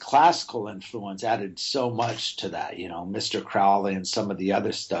adding his classical influence added so much to that, Mr. Crowley and some of the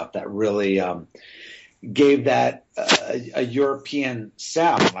other stuff that really gave that a European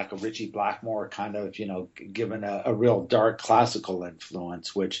sound, like a Ritchie Blackmore kind of, given a real dark classical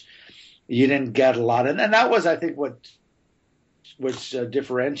influence, which you didn't get a lot. And that was, I think, which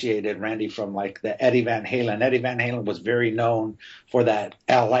differentiated Randy from like the Eddie Van Halen. Eddie Van Halen was very known for that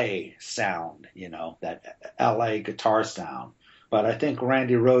LA sound, that LA guitar sound. But I think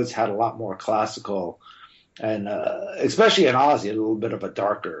Randy Rhoads had a lot more classical, and especially in Ozzy, a little bit of a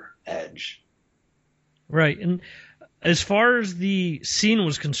darker edge. Right. And as far as the scene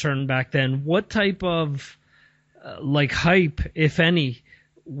was concerned back then, what type of hype, if any,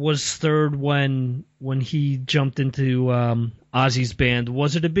 was stirred when he jumped into Ozzy's band?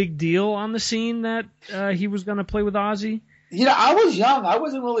 Was it a big deal on the scene that he was going to play with Ozzy? I was young. I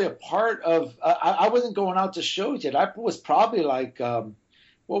wasn't really a part of. I wasn't going out to shows yet. I was probably like,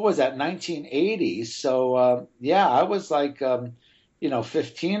 what was that, 1980? So yeah, I was like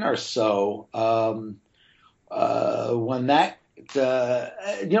 15 or so when that.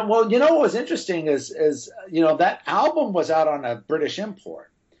 What was interesting is that album was out on a British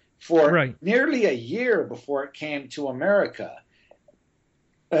import for nearly a year before it came to America.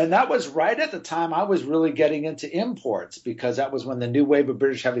 And that was right at the time I was really getting into imports, because that was when the new wave of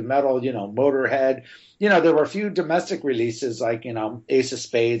British heavy metal, Motorhead, there were a few domestic releases like, Ace of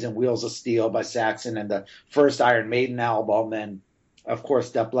Spades and Wheels of Steel by Saxon and the first Iron Maiden album, and of course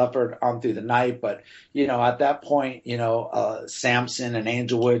Def Leppard On Through the Night. But, at that point, Samson and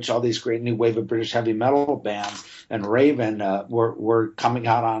Angel Witch, all these great new wave of British heavy metal bands, and Raven were coming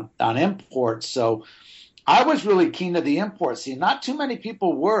out on imports. So I was really keen to the import scene. Not too many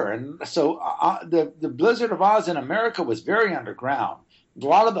people were. And so the Blizzard of Oz in America was very underground. A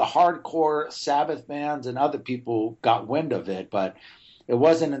lot of the hardcore Sabbath bands and other people got wind of it, but it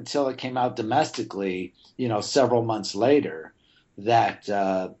wasn't until it came out domestically, several months later, that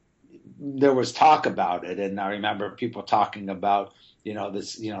there was talk about it. And I remember people talking about,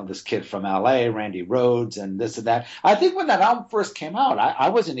 this kid from LA, Randy Rhoads, and this and that. I think when that album first came out, I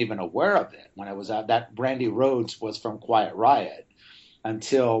wasn't even aware of it when it was out, that Randy Rhoads was from Quiet Riot,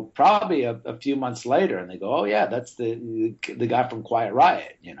 until probably a few months later. And they go, oh yeah, that's the guy from Quiet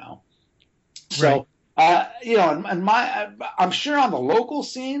Riot, So, and I'm sure on the local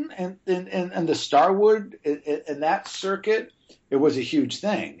scene and the Starwood in that circuit, it was a huge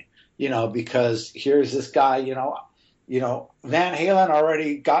thing, because here's this guy, Van Halen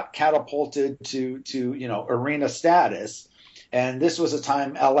already got catapulted to arena status. And this was a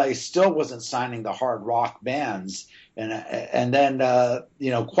time LA still wasn't signing the hard rock bands. And then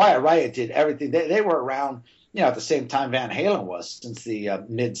Quiet Riot did everything. They were around, at the same time Van Halen was, since the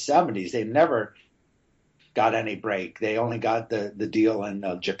mid 70s. They never got any break. They only got the deal in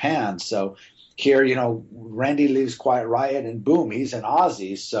Japan. So here, Randy leaves Quiet Riot and boom, he's in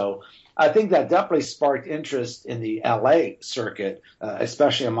Ozzy. So I think that definitely sparked interest in the LA circuit,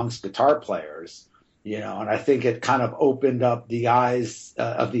 especially amongst guitar players, and I think it kind of opened up the eyes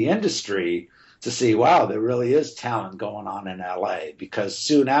of the industry to see, wow, there really is talent going on in LA. Because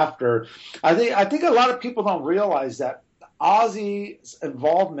soon after, I think a lot of people don't realize that Ozzy's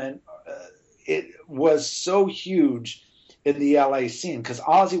involvement, it was so huge in the LA scene, because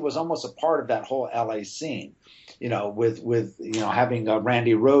Ozzy was almost a part of that whole LA scene. With having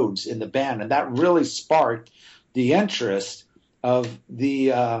Randy Rhoads in the band, and that really sparked the interest of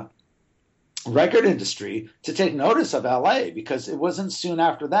the record industry to take notice of LA, because it wasn't soon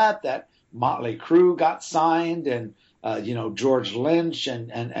after that Motley Crue got signed, and George Lynch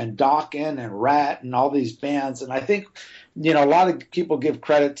and Dokken and Rat and all these bands. And I think a lot of people give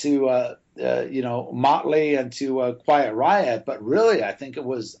credit to Motley and to Quiet Riot, but really I think it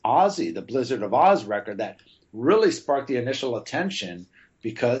was Ozzy, the Blizzard of Oz record, that really sparked the initial attention,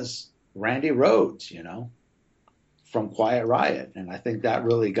 because Randy Rhoads, from Quiet Riot. And I think that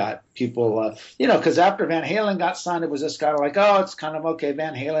really got people, because after Van Halen got signed, it was just kind of like, oh, it's kind of okay,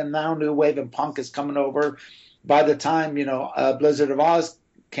 Van Halen now, new wave and punk is coming over. By the time, Blizzard of Oz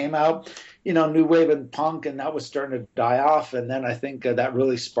came out, new wave and punk, and that was starting to die off. And then I think that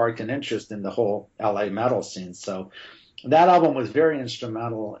really sparked an interest in the whole LA metal scene. So that album was very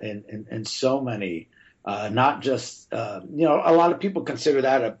instrumental in so many. Not just, a lot of people consider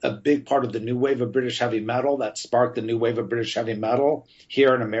that a big part of the new wave of British heavy metal that sparked the new wave of British heavy metal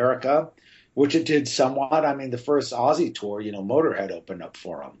here in America, which it did somewhat. I mean, the first Ozzy tour, Motorhead opened up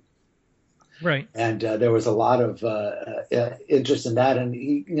for him. Right. And there was a lot of interest in that. And,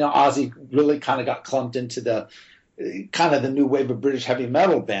 Ozzy really kind of got clumped into the kind of the new wave of British heavy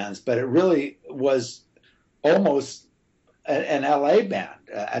metal bands, but it really was almost an LA band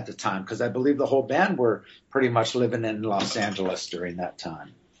at the time, because I believe the whole band were pretty much living in Los Angeles during that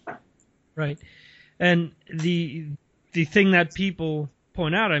time. Right. And the thing that people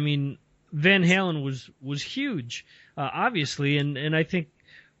point out, I mean, Van Halen was huge, obviously, and I think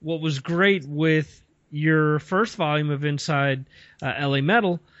what was great with your first volume of Inside LA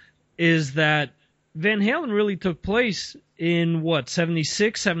Metal is that Van Halen really took place in,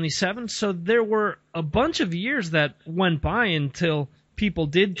 76, 77? So there were a bunch of years that went by until people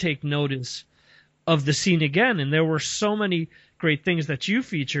did take notice of the scene again. And there were so many great things that you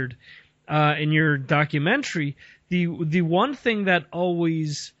featured in your documentary. The one thing that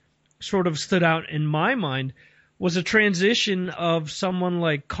always sort of stood out in my mind was a transition of someone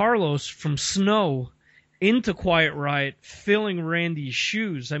like Carlos from Snow into Quiet Riot, filling Randy's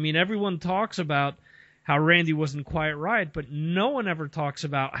shoes. I mean, everyone talks about how Randy was in Quiet Riot, but no one ever talks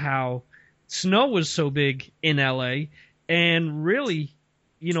about how Snow was so big in LA, and really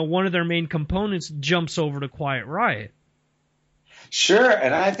one of their main components jumps over to Quiet Riot. Sure,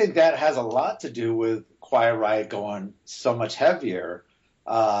 and I think that has a lot to do with Quiet Riot going so much heavier,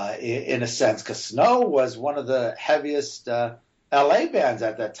 in a sense, because Snow was one of the heaviest LA bands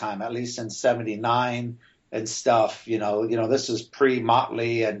at that time, at least in '79 and stuff. This was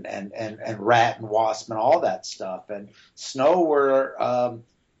pre-Motley and Rat and Wasp and all that stuff. And Snow were,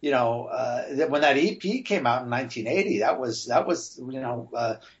 when that EP came out in 1980, that was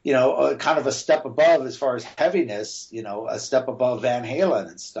kind of a step above as far as heaviness, a step above Van Halen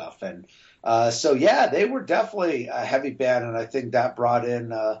and stuff. And so yeah, they were definitely a heavy band, and I think that brought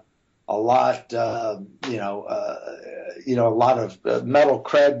in a lot, a lot of metal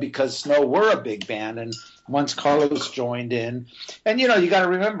cred, because Snow were a big band. And once Carlos joined in, and you got to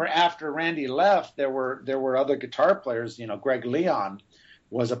remember, after Randy left, there were other guitar players. Greg Leon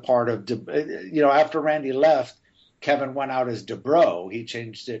was a part of, after Randy left, Kevin went out as Dubrow. He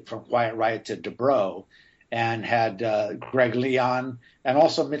changed it from Quiet Riot to Dubrow, and had Greg Leon and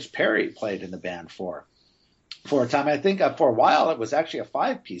also Mitch Perry played in the band for a time. I think for a while it was actually a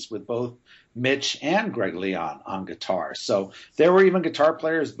 5-piece with both Mitch and Greg Leon on guitar. So there were even guitar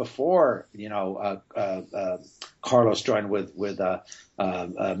players before, Carlos joined with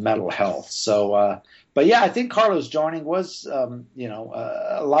Metal Health. So, but yeah, I think Carlos joining was, a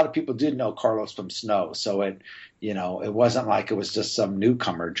lot of people did know Carlos from Snow. So it wasn't like it was just some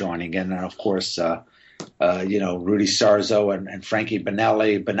newcomer joining in. And of course, Rudy Sarzo and Frankie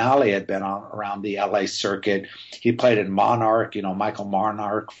Banali. Banali had been around the LA circuit. He played in Monarch, Michael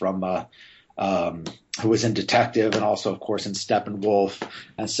Monarch from, who was in Detective, and also, of course, in Steppenwolf.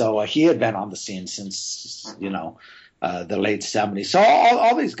 And so he had been on the scene since, the late 70s. So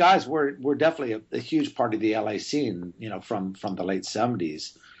all these guys were definitely a huge part of the LA scene, from the late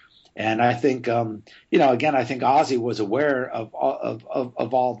 70s. And I think, again, I think Ozzy was aware of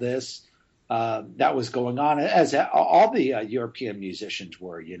all this that was going on, as all the European musicians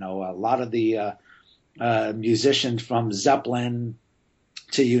were. A lot of the musicians from Zeppelin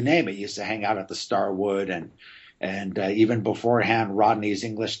to you name it used to hang out at the Starwood, and even beforehand, Rodney's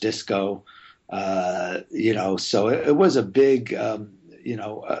English Disco. So it was a big,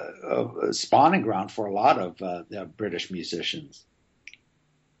 spawning ground for a lot of British musicians.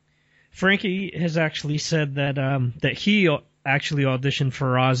 Frankie has actually said that he actually auditioned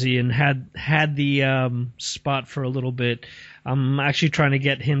for Ozzy and had the spot for a little bit. I'm actually trying to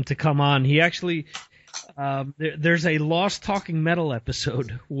get him to come on. He actually there's a Lost Talking Metal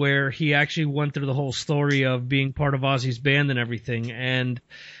episode where he actually went through the whole story of being part of Ozzy's band and everything, and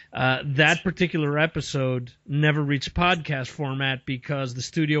that particular episode never reached podcast format because the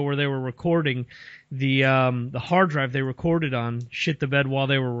studio where they were recording, the hard drive they recorded on shit the bed while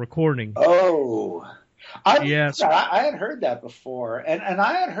they were recording. Oh, yes. I had heard that before, and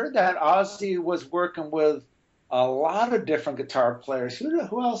I had heard that Ozzy was working with a lot of different guitar players.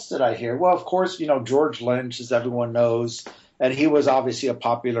 Who else did I hear? Well, of course, George Lynch, as everyone knows, and he was obviously a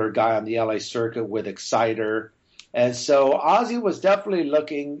popular guy on the LA circuit with Exciter. And so Ozzy was definitely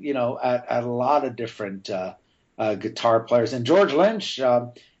looking, at a lot of different guitar players. And George Lynch,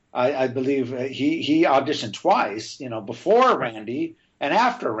 I believe he auditioned twice, before Randy and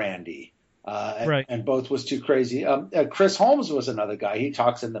after Randy. Right. And both was too crazy. Chris Holmes was another guy. He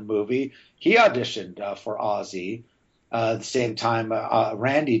talks in the movie. He auditioned for Ozzy the same time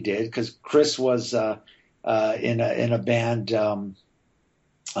Randy did, because Chris was in a band.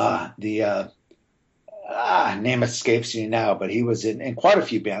 Name escapes me now, but he was in quite a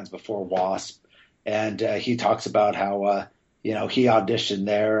few bands before Wasp, and he talks about how he auditioned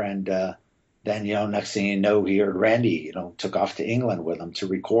there, and then next thing you know, he heard Randy took off to England with him to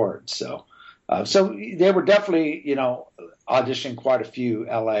record. So they were definitely auditioning quite a few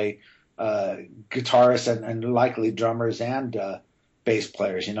LA guitarists and likely drummers and bass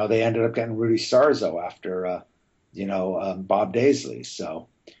players. They ended up getting Rudy Sarzo after Bob Daisley. So.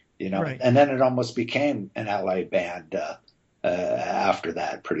 Right. And then it almost became an LA band after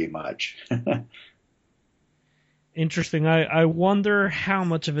that, pretty much. Interesting. I wonder how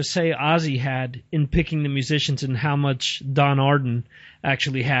much of a say Ozzy had in picking the musicians, and how much Don Arden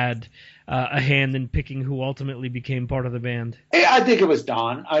actually had a hand in picking who ultimately became part of the band. I think it was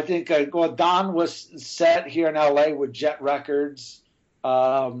Don. I think Don was set here in LA with Jet Records.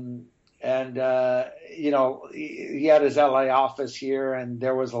 And, he had his LA office here, and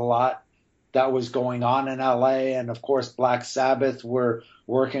there was a lot that was going on in LA. And of course, Black Sabbath were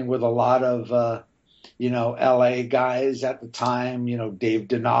working with a lot of, LA guys at the time, Dave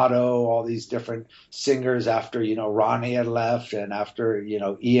Donato, all these different singers after, Ronnie had left, and after,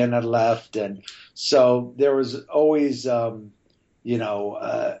 Ian had left. And so there was always,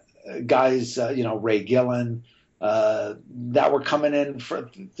 guys, Ray Gillen, that were coming in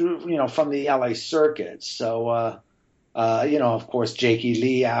through, from the LA circuit. So, of course, Jake E.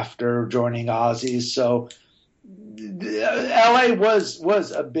 Lee after joining Ozzy. So LA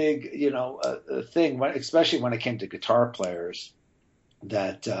was a big, a thing, especially when it came to guitar players.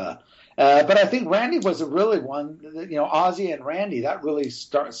 But I think Randy was a really one, Ozzy and Randy, that really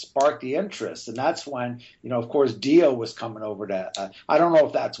sparked the interest. And that's when, of course, Dio was coming over to, I don't know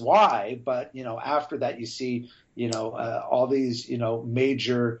if that's why, but, after that you see, all these,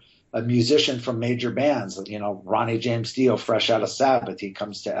 major musicians from major bands, Ronnie James Dio, fresh out of Sabbath, he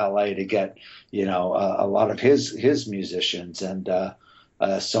comes to LA to get, a lot of his musicians and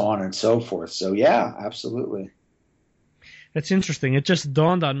so on and so forth. So, yeah, absolutely. That's interesting. It just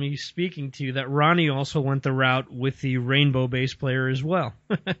dawned on me speaking to you that Ronnie also went the route with the Rainbow bass player as well.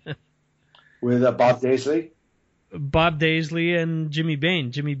 With Bob Daisley? Bob Daisley and Jimmy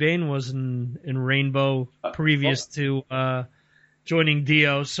Bain. Jimmy Bain was in Rainbow previous to joining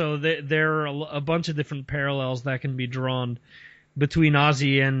Dio, so there are a bunch of different parallels that can be drawn between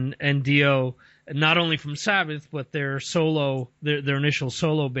Ozzy and Dio, not only from Sabbath, but their initial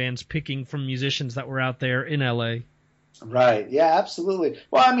solo bands, picking from musicians that were out there in L.A. Right. Yeah, absolutely.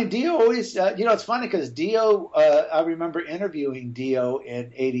 Well, I mean, Dio always, it's funny because Dio, I remember interviewing Dio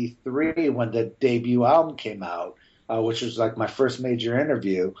in '83 when the debut album came out, which was like my first major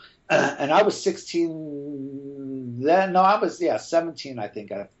interview. And I was 16 then. No, I was, 17, I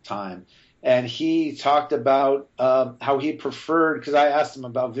think, at the time. And he talked about how he preferred, because I asked him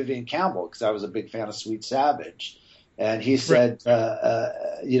about Vivian Campbell, because I was a big fan of Sweet Savage. And he said,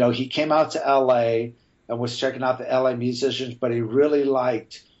 he came out to L.A., and was checking out the LA musicians, but he really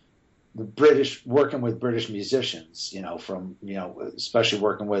liked working with British musicians, especially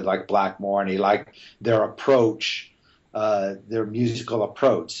working with like Blackmore, and he liked their approach, their musical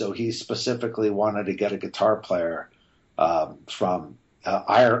approach. So he specifically wanted to get a guitar player from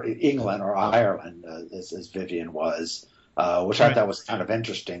England or Ireland, as Vivian was, which I thought was kind of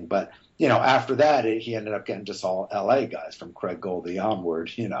interesting. But, after that, he ended up getting just all LA guys from Craig Goldie onward,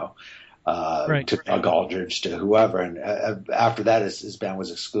 to Doug Aldridge, to whoever, and after that, his band was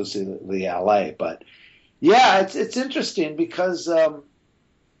exclusively LA. But yeah, it's interesting because in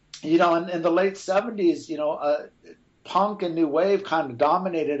the late '70s, punk and new wave kind of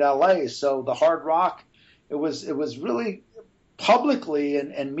dominated LA. So the hard rock, it was really publicly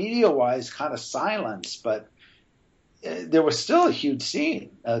and media wise kind of silenced, but there was still a huge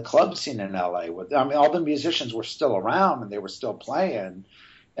scene, a club scene in LA. All the musicians were still around and they were still playing.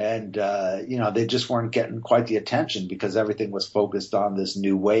 And, they just weren't getting quite the attention because everything was focused on this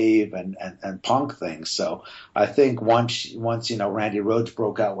new wave and punk thing. So I think once Randy Rhoads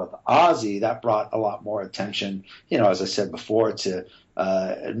broke out with Ozzy, that brought a lot more attention, as I said before, to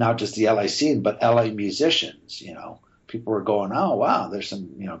not just the LA scene, but LA musicians. People were going, oh, wow, there's some,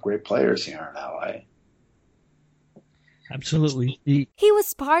 great players here in LA. Absolutely. He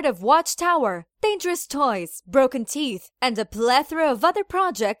was part of Watchtower, Dangerous Toys, Broken Teeth, and a plethora of other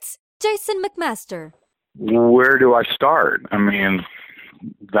projects. Jason McMaster. Where do I start? I mean,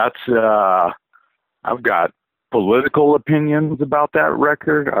 that's I've got political opinions about that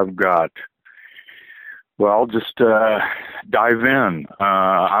record. I've got, well, just dive in.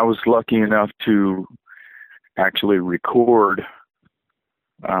 I was lucky enough to actually record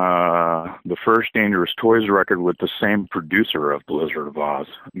the first Dangerous Toys record with the same producer of Blizzard of Oz,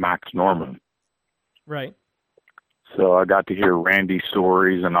 Max Norman. Right. So I got to hear Randy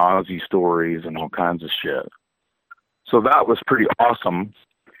stories and Ozzy stories and all kinds of shit. So that was pretty awesome.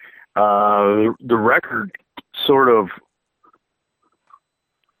 The record sort of,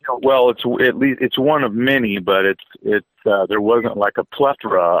 well, it's one of many, but it's there wasn't like a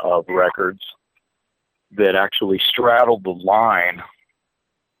plethora of records that actually straddled the line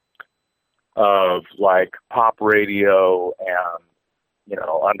of like pop radio and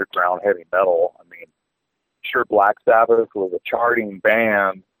underground heavy metal. I mean, sure, Black Sabbath was a charting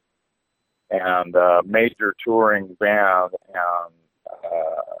band and a major touring band, and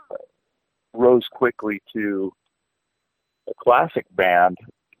rose quickly to a classic band.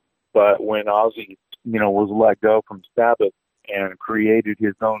 But when Ozzy, was let go from Sabbath and created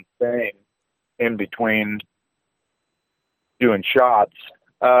his own thing in between doing shots,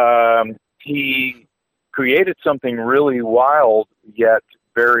 he created something really wild yet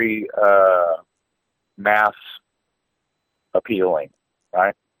very mass appealing,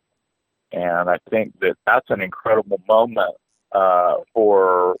 right? And I think that that's an incredible moment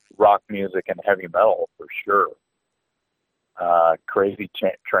for rock music and heavy metal for sure. Crazy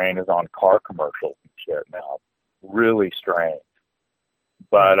Train is on car commercials and shit now. Really strange.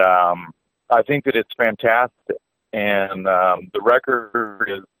 But I think that it's fantastic. And the record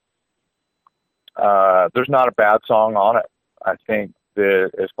is, there's not a bad song on it. I think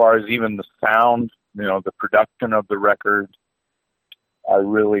that as far as even the sound, you know, the production of the record, I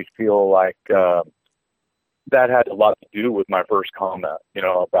really feel like that had a lot to do with my first comment, you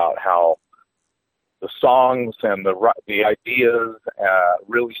know, about how the songs and the ideas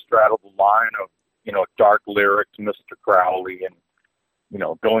really straddle the line of, you know, dark lyrics, Mr. Crowley, and, you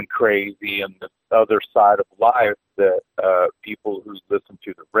know, going crazy, and the other side of life that people who listen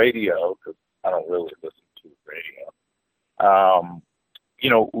to the radio, because I don't really listen to the radio, you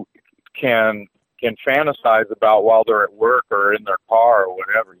know, can fantasize about while they're at work or in their car or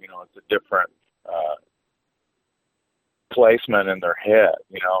whatever. You know, it's a different placement in their head,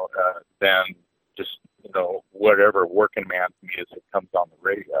 you know, than just, you know, whatever working man's music comes on the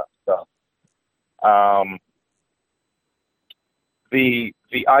radio. So, the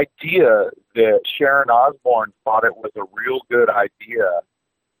idea that Sharon Osbourne thought it was a real good idea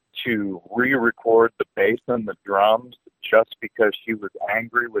to re-record the bass and the drums just because she was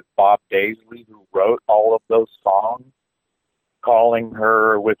angry with Bob Daisley, who wrote all of those songs, calling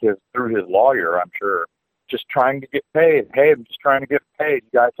her through his lawyer, I'm sure, just trying to get paid. Hey, I'm just trying to get paid.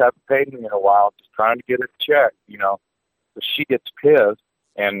 You guys haven't paid me in a while. I'm just trying to get a check, you know. So she gets pissed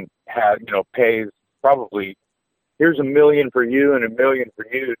and pays probably, here's $1 million for you and $1 million for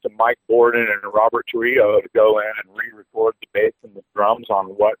you, to Mike Borden and Robert Trujillo to go in and re-record the bass and the drums on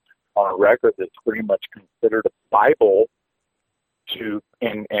a record that's pretty much considered a Bible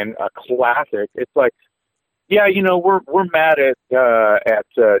and a classic. It's like, yeah, you know, we're mad at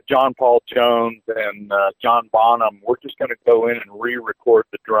John Paul Jones and John Bonham. We're just going to go in and re-record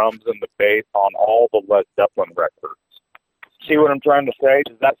the drums and the bass on all the Led Zeppelin records. See what I'm trying to say?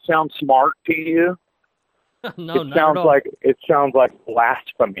 Does that sound smart to you? No, not at all. It sounds like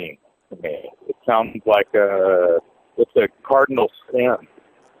blasphemy to me. It sounds like it's a cardinal sin.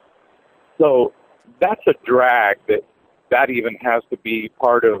 So that's a drag that even has to be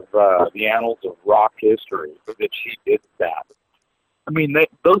part of the annals of rock history, that she did that. I mean,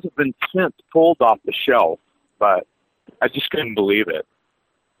 those have been since pulled off the shelf, but I just couldn't believe it.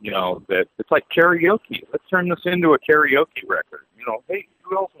 You know, that it's like karaoke. Let's turn this into a karaoke record. You know, hey,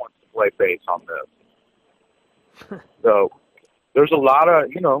 who else wants to play bass on this? So there's a lot of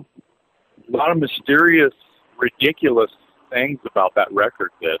mysterious, ridiculous things about that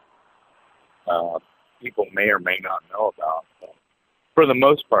record that people may or may not know about. But for the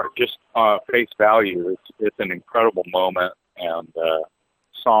most part, just face value, it's an incredible moment, and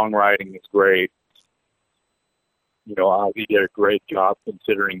songwriting is great. You know, Ozzy did a great job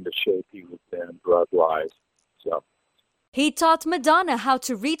considering the shape he was in drug-wise. So. He taught Madonna how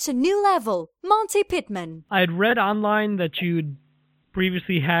to reach a new level. Monty Pittman. I had read online that you'd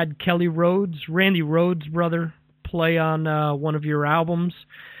previously had Kelly Rhodes, Randy Rhodes' brother, play on one of your albums.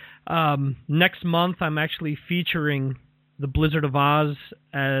 Next month, I'm actually featuring The Blizzard of Oz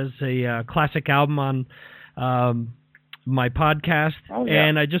as a classic album on my podcast. Oh, yeah.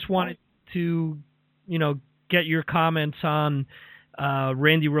 And I just wanted to, you know, get your comments on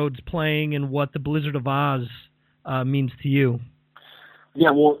Randy Rhodes playing and what The Blizzard of Oz means to you.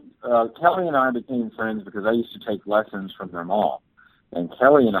 Yeah, well, Kelly and I became friends because I used to take lessons from their mom. And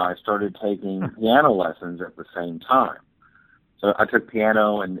Kelly and I started taking piano lessons at the same time. So I took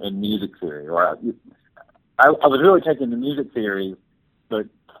piano and music theory. Or I was really taking the music theory, but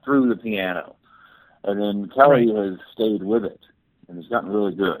through the piano. And then Kelly has stayed with it, and he's gotten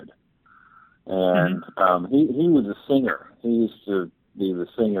really good. And he was a singer. He used to be the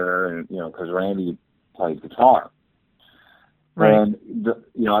singer, and you know, because Randy played guitar. Right. And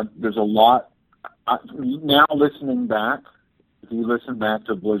there's a lot. Now listening back, if you listen back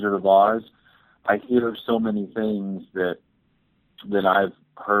to Blizzard of Oz, I hear so many things that I've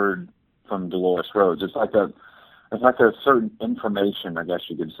heard from Dolores Rhodes. It's like a certain information, I guess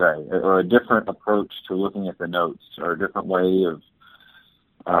you could say, or a different approach to looking at the notes, or a different way of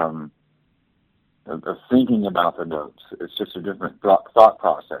thinking about the notes. It's just a different thought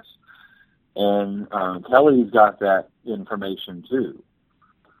process. And Kelly's got that information too.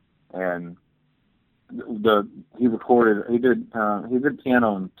 And he did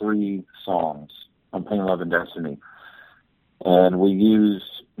piano in 3 songs on Pain, Love, and Destiny. And we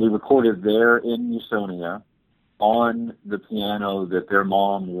recorded there in Usonia on the piano that their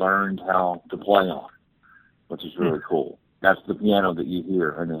mom learned how to play on, which is really cool. That's the piano that you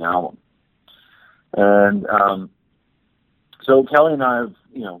hear in the album. And so Kelly and I have,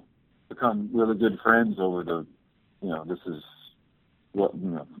 you know, become really good friends over this is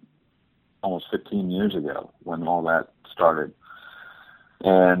almost 15 years ago when all that started.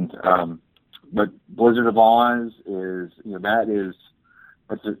 And but Blizzard of Oz is,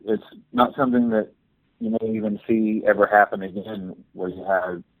 it's not something that you may even see ever happen again, where you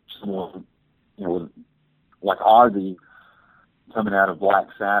have someone, like Ozzy coming out of Black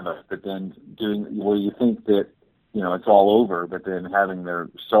Sabbath, but then doing where you think that it's all over, but then having their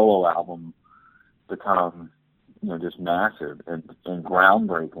solo album become just massive and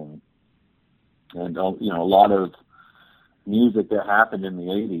groundbreaking, and a lot of music that happened in the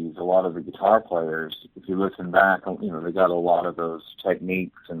 80s, a lot of the guitar players, if you listen back, they got a lot of those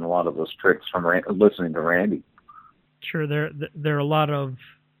techniques and a lot of those tricks from listening to Randy. Sure, there are a lot of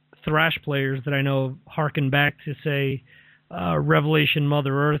thrash players that I know harken back to, say, Revelation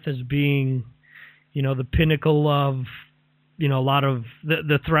Mother Earth as being, the pinnacle of, a lot of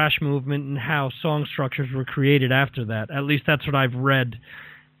the thrash movement and how song structures were created after that. At least that's what I've read,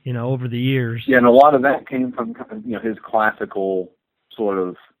 over the years. Yeah, and a lot of that came from, his classical sort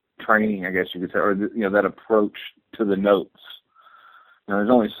of training, I guess you could say, or, that approach to the notes. There's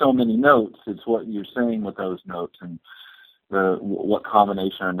only so many notes. It's what you're saying with those notes and what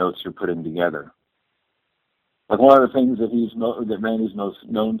combination of notes you're putting together. Like one of the things that Randy's most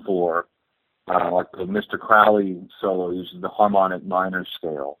known for, like the Mr. Crowley solo, uses the harmonic minor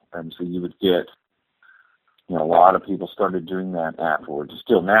scale, and so you would get, a lot of people started doing that afterwards,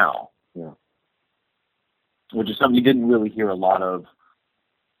 still now, which is something you didn't really hear a lot of.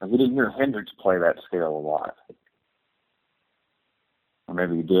 Like, you didn't hear Hendrix play that scale a lot, or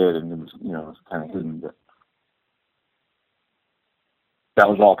maybe he did, and it was, it was kind of hidden. But that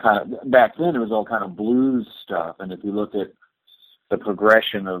was all kind of, back then it was all kind of blues stuff, and if you look at the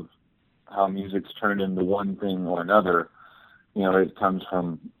progression of how music's turned into one thing or another, it comes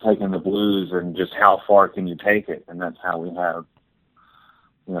from taking the blues and just how far can you take it, and that's how we have,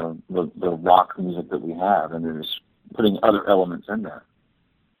 the rock music that we have, and then just putting other elements in there.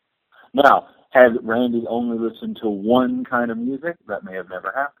 Now, had Randy only listened to one kind of music, that may have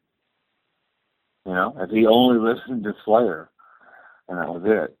never happened. If he only listened to Slayer, and that was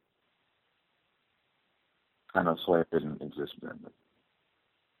it. I know Slayer didn't exist then, but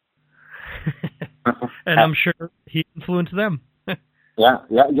and I'm sure he influenced them. Yeah.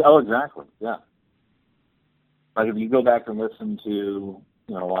 Oh, exactly. Yeah. Like if you go back and listen to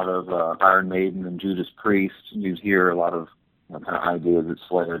a lot of Iron Maiden and Judas Priest, you hear a lot of kind of ideas that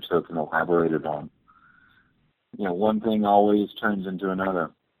Slayer took and elaborated on. One thing always turns into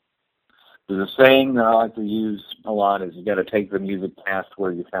another. There's a saying that I like to use a lot: is you got to take the music past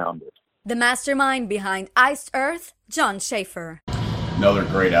where you found it. The mastermind behind Iced Earth, John Schaefer. Another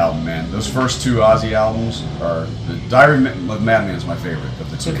great album, man. Those first two Ozzy albums are the Diary of Madman's my favorite of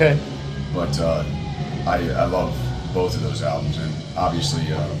the two. Okay. But I love both of those albums, and obviously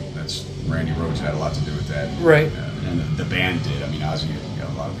that's Randy Rhoads had a lot to do with that. Right. And the band did. I mean, Ozzy got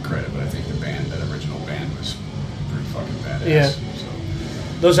a lot of the credit, but I think the band, that original band, was pretty fucking badass. Yeah. So.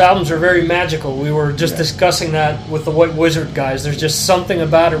 Those albums are very magical. We were just discussing that with the White Wizard guys. There's just something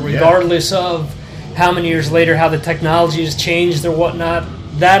about it, regardless of how many years later, how the technology has changed or whatnot.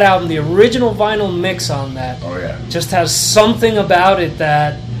 That album, the original vinyl mix on that, just has something about it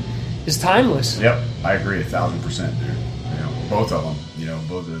that is timeless. Yep, I agree 1,000%, dude. Both of them.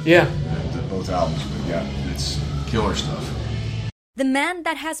 Both albums. But it's killer stuff. The man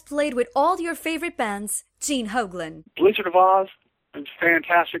that has played with all your favorite bands, Gene Hoglan. Blizzard of Oz, it's a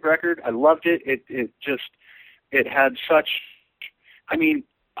fantastic record. I loved it. It had such, Randy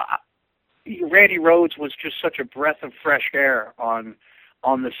Rhoads was just such a breath of fresh air on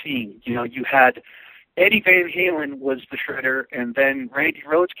the scene. You had Eddie Van Halen was the shredder, and then Randy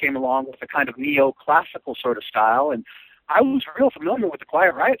Rhoads came along with a kind of neo-classical sort of style, and I was real familiar with the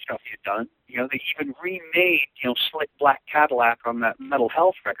Quiet Riot stuff he had done. They even remade, Slick Black Cadillac on that Metal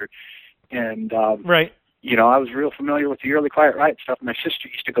Health record, and right. I was real familiar with the early Quiet Riot stuff. My sister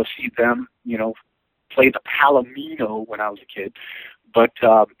used to go see them, play the Palomino when I was a kid, but.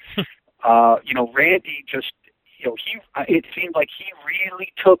 Randy just, it seemed like he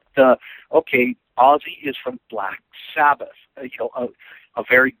really took Ozzy is from Black Sabbath, a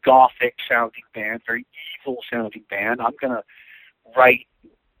very gothic sounding band, very evil sounding band. I'm going to write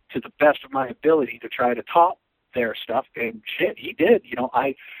to the best of my ability to try to top their stuff, and shit, he did.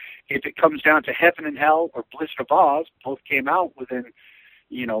 If it comes down to Heaven and Hell or Blizzard of Oz, both came out within,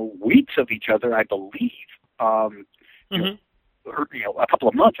 weeks of each other, I believe. Or, a couple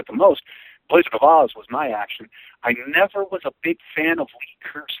of months at the most. Blizzard of Oz was my action. I never was a big fan of Lee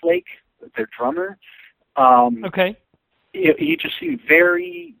Kerslake, their drummer. He just seemed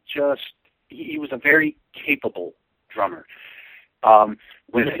he was a very capable drummer. When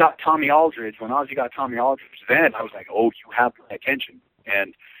Ozzy got Tommy Aldridge, then I was like, oh, you have my attention.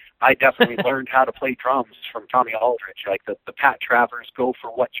 And I definitely learned how to play drums from Tommy Aldridge, like the Pat Travers Go For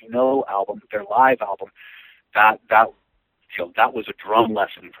What You Know album, their live album. That was a drum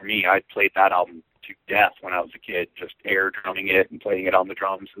lesson for me. I played that album to death when I was a kid, just air drumming it and playing it on the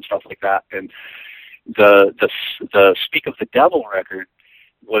drums and stuff like that. And the Speak of the Devil record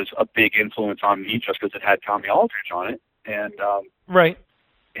was a big influence on me just because it had Tommy Aldridge on it. And right.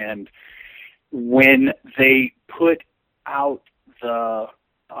 And when they put out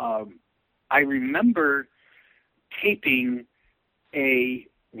I remember taping a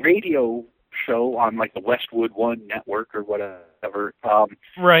radio show on like the Westwood One network or whatever.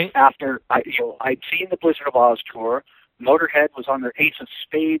 Right. After I'd seen the Blizzard of Oz tour, Motorhead was on their Ace of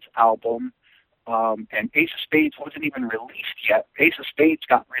Spades album, and Ace of Spades wasn't even released yet. Ace of Spades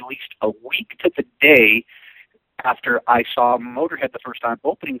got released a week to the day after I saw Motorhead the first time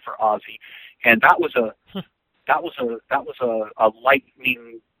opening for Ozzy, and that was a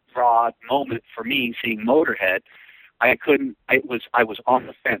lightning rod moment for me seeing Motorhead. I was on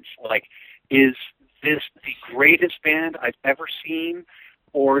the fence. Like, is this the greatest band I've ever seen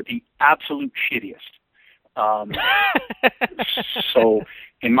or the absolute shittiest? So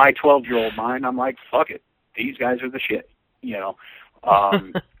in my 12-year-old mind, I'm like, fuck it. These guys are the shit, and,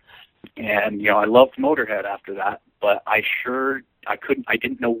 I loved Motorhead after that, but I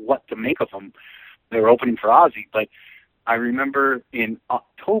didn't know what to make of them. They were opening for Ozzy, but I remember in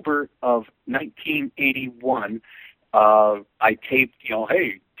October of 1981, I taped,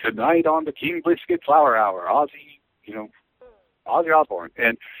 hey, tonight on the King Biscuit Flower Hour, Ozzy Osbourne.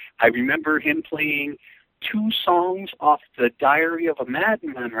 And I remember him playing 2 songs off the Diary of a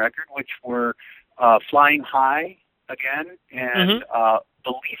Madman record, which were Flying High again and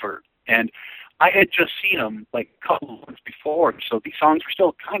Believer. And I had just seen them like a couple of months before, so these songs were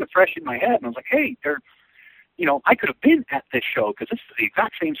still kind of fresh in my head. And I was like, hey, I could have been at this show because this is the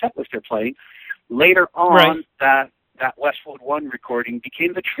exact same set list they're playing. Later on, that Westwood One recording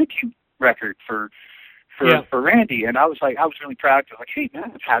became the tribute record for Randy, and I was really proud. I was like, hey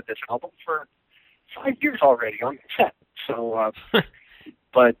man, I've had this album for 5 years already on cassette. So,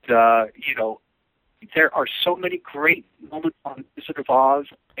 but there are so many great moments on Wizard of Oz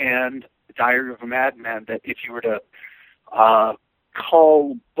and Diary of a Madman that if you were to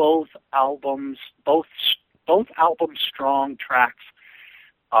call both albums strong tracks,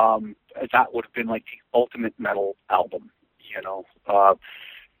 that would have been like the ultimate metal album.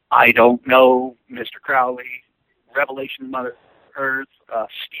 I Don't Know, Mr. Crowley, Revelation, Mother Earth,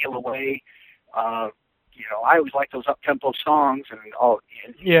 Steal Away. I always like those up-tempo songs and all.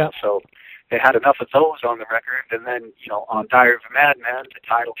 So they had enough of those on the record, and then on Diary of a Madman, the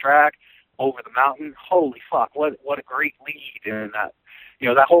title track, Over the Mountain. Holy fuck! What a great lead in that.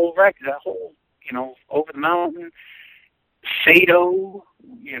 That whole record, Over the Mountain, Sado.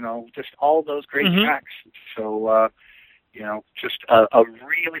 Just all those great tracks. So just a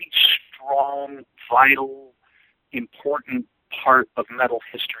really strong, vital, important part of metal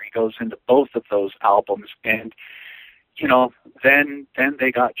history goes into both of those albums. And then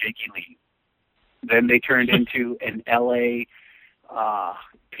they got Jakey Lee. Then they turned into an LA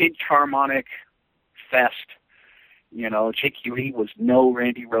pig harmonic fest. Jakey Lee was no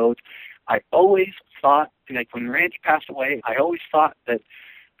Randy Rhoads. I always thought, like when Randy passed away, I always thought that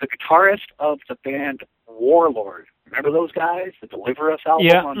the guitarist of the band Warlord, remember those guys, the Deliver Us album?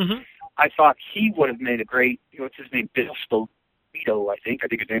 Yeah. I thought he would have made a great, what's his name, Bill Stolito, I think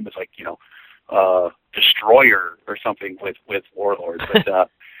his name was like, Destroyer or something with Warlord. But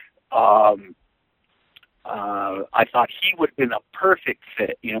I thought he would have been a perfect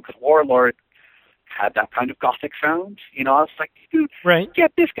fit, because Warlord had that kind of gothic sound. I was like, dude,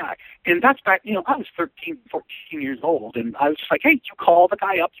 get this guy. And that's back, I was 13, 14 years old, and I was just like, hey, you call the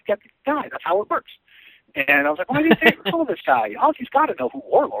guy up, you get this guy. That's how it works. And I was like, why didn't they call this guy? Ozzy's got to know who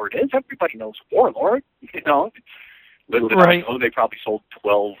Warlord is. Everybody knows Warlord, Little did I know they probably sold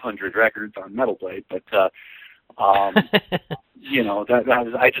 1,200 records on Metal Blade, but I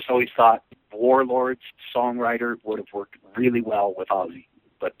just always thought Warlord's songwriter would have worked really well with Ozzy.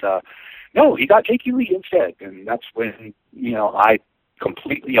 But no, he got Jakey Lee instead, and that's when I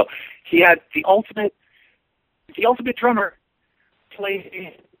completely. He had the ultimate drummer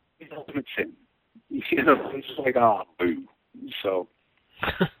play his ultimate sin. It's just like boo. So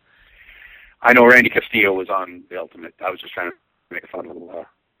I know Randy Castillo was on the ultimate. I was just trying to make a fun little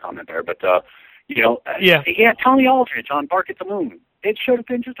comment there, but he had Tommy Aldridge on Bark at the Moon. It should have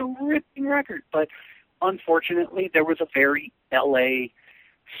been just a ripping record, but unfortunately, there was a very LA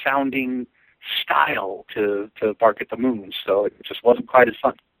sounding style to Bark at the Moon, so it just wasn't quite as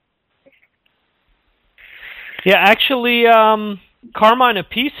fun. Yeah, actually, Carmine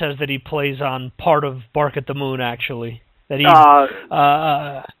Appice says that he plays on part of Bark at the Moon, actually. That he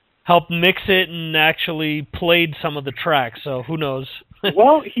helped mix it and actually played some of the tracks, so who knows?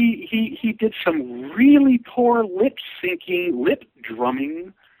 Well, he did some really poor lip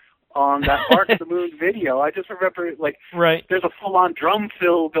drumming on that Bark at the Moon video. I just remember, there's a full-on drum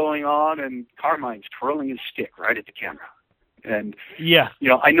fill going on, and Carmine's twirling his stick right at the camera. And,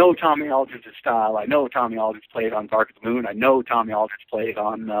 I know Tommy Aldridge's style. I know Tommy Aldridge played on Bark at the Moon. I know Tommy Aldridge played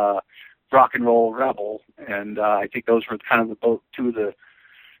on Rock and Roll Rebel, and I think those were kind of two of the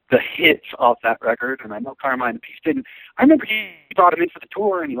hits off that record, and I know Carmine Appice didn't. I remember he brought him in for the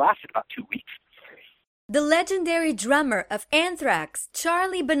tour, and he lasted about 2 weeks. The legendary drummer of Anthrax,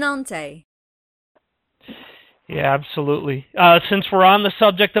 Charlie Benante. Yeah, absolutely. Since we're on the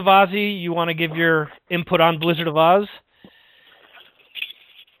subject of Ozzy, you want to give your input on Blizzard of Oz?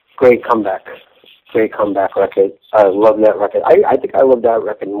 Great comeback record. I love that record. I think I love that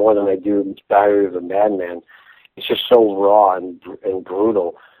record more than I do Diary of a Madman. It's just so raw and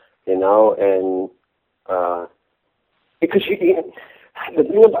brutal, and because the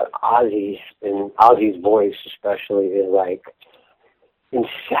thing about Ozzy and Ozzy's voice especially is like in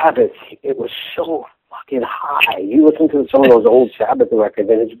Sabbath, it was so fucking high. You listen to some of those old Sabbath records,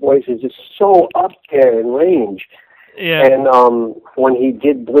 and his voice is just so up there in range. Yeah. And when he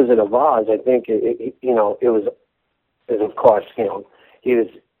did Blizzard of Oz, I think it was of course, he was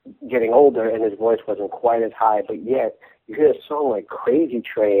getting older and his voice wasn't quite as high, but yet you hear a song like Crazy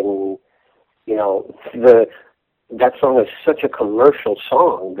Train, that song is such a commercial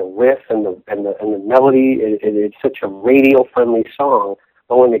song. The riff and the melody, it's such a radio friendly song.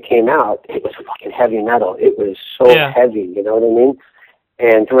 But when it came out, it was fucking heavy metal. It was so heavy, you know what I mean?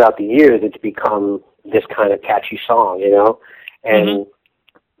 And throughout the years, it's become this kind of catchy song, And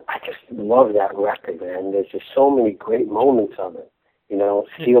I just love that record, man. There's just so many great moments of it.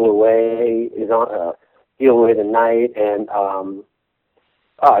 Steal Away is on Steal Away the Night, and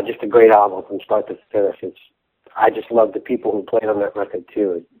just a great album from start to finish. I just love the people who played on that record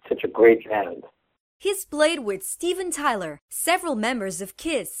too. It's such a great band. He's played with Steven Tyler, several members of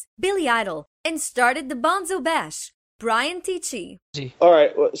Kiss, Billy Idol, and started the Bonzo Bash. Brian Ticci. All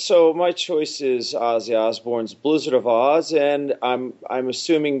right, so my choice is Ozzy Osbourne's Blizzard of Oz, and I'm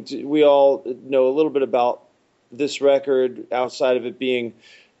assuming we all know a little bit about this record outside of it being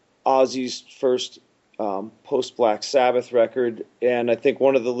Ozzy's first post-Black Sabbath record. And I think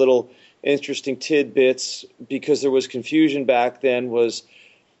one of the little interesting tidbits, because there was confusion back then, was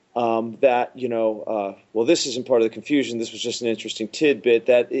that, this isn't part of the confusion. This was just an interesting tidbit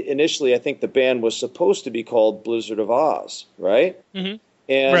that initially I think the band was supposed to be called Blizzard of Oz, right? Mm-hmm.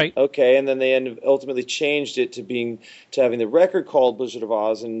 And right. Okay, and then they ultimately changed it to having the record called Blizzard of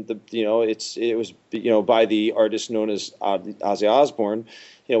Oz, and it was by the artist known as Ozzy Osbourne,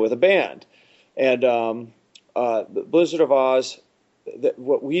 with a band, and Blizzard of Oz.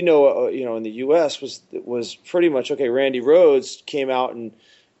 What we know, in the U.S. was pretty much okay. Randy Rhoads came out and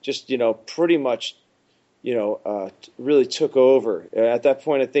just pretty much really took over at that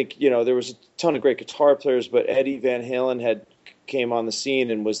point. I think there was a ton of great guitar players, but Eddie Van Halen came on the scene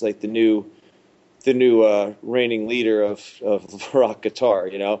and was like the new reigning leader of rock guitar,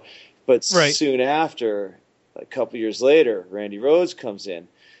 But soon after, a couple years later, Randy Rhoads comes in,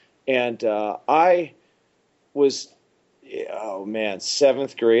 and I was,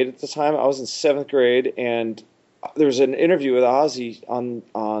 seventh grade at the time. I was in seventh grade, and there was an interview with Ozzy on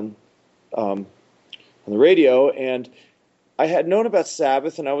the radio, and I had known about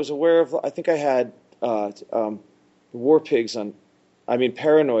Sabbath, and I was aware of. I think I had War Pigs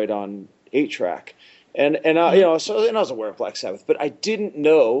Paranoid on 8-track, and I was aware of Black Sabbath, but I didn't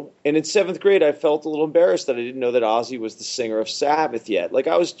know. And in seventh grade, I felt a little embarrassed that I didn't know that Ozzy was the singer of Sabbath yet. Like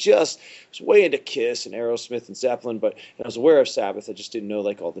I was way into Kiss and Aerosmith and Zeppelin, but I was aware of Sabbath. I just didn't know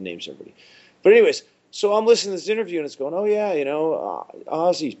all the names of everybody. But anyways, so I'm listening to this interview, and it's going, oh yeah,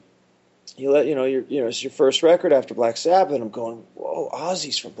 Ozzy. It's your first record after Black Sabbath, and I'm going, whoa,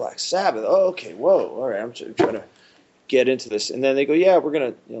 Ozzy's from Black Sabbath. Oh, okay, whoa, all right, I'm trying to get into this, and then they go, yeah, we're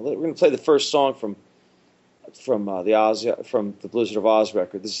gonna play the first song from the Blizzard of Oz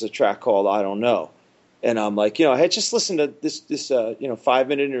record. This is a track called I Don't Know, and I'm like, I had just listened to this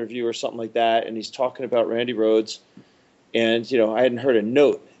 5-minute interview or something like that, and he's talking about Randy Rhoads, and I hadn't heard a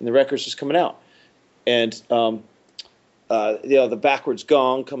note, and the record's just coming out, and the backwards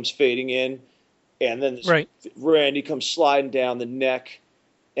gong comes fading in, and then Randy comes sliding down the neck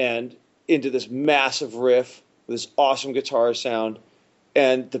and into this massive riff with this awesome guitar sound,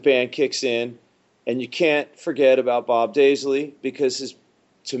 and the band kicks in, and you can't forget about Bob Daisley, because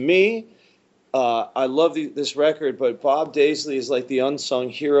to me, I love this record, but Bob Daisley is like the unsung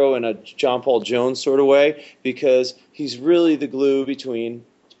hero in a John Paul Jones sort of way, because he's really the glue between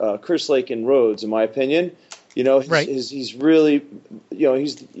Kerslake and Rhodes, in my opinion. You know, he's really, you know,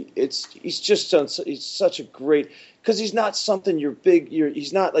 he's such a great, because he's not something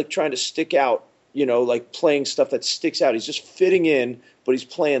he's not like trying to stick out, you know, like playing stuff that sticks out. He's just fitting in, but he's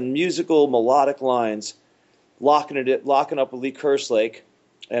playing musical melodic lines, locking up with Lee Kerslake,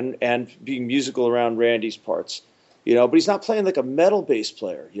 and being musical around Randy's parts, you know. But he's not playing like a metal bass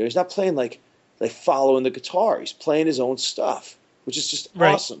player. You know, he's not playing like following the guitar. He's playing his own stuff, which is just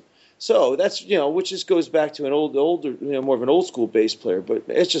awesome. So that's, you know, which just goes back to an older, you know, more of an old school bass player, but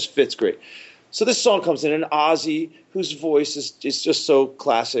it just fits great. So this song comes in, and Ozzy, whose voice is just so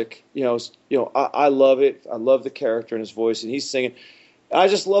classic, you know, I love it. I love the character and his voice, and he's singing. I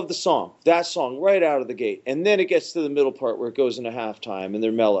just love the song, that song right out of the gate. And then it gets to the middle part where it goes into halftime and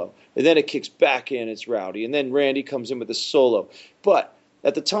they're mellow. And then it kicks back in, it's rowdy. And then Randy comes in with a solo. But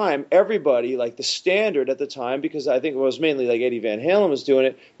at the time, everybody, like the standard at the time, because I think it was mainly like Eddie Van Halen was doing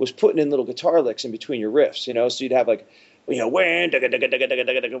it, was putting in little guitar licks in between your riffs, you know. So you'd have like, you know, and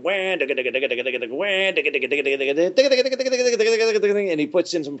he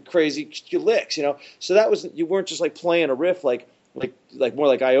puts in some crazy licks, you know. So that was, you weren't just like playing a riff like more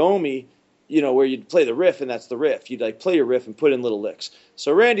like Iommi, you know, where you'd play the riff and that's the riff. You'd like play your riff and put in little licks.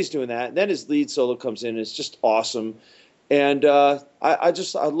 So Randy's doing that. And then his lead solo comes in and it's just awesome. And I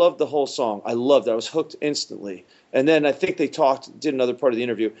loved the whole song. I loved it. I was hooked instantly. And then I think they did another part of the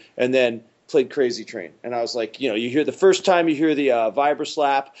interview, and then played Crazy Train. And I was like, you know, you hear the first time you hear the vibra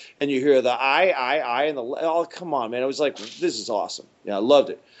slap, and you hear the I, and the, oh, come on, man. I was like, this is awesome. Yeah, I loved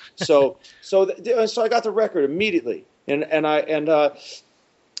it. So I got the record immediately. And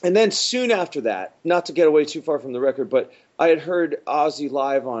then soon after that, not to get away too far from the record, but I had heard Ozzy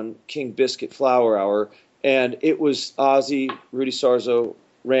live on King Biscuit Flower Hour, and it was Ozzy, Rudy Sarzo,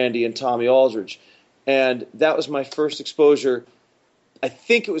 Randy, and Tommy Aldridge. And that was my first exposure. I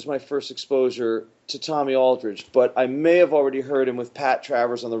think it was my first exposure to Tommy Aldridge, but I may have already heard him with Pat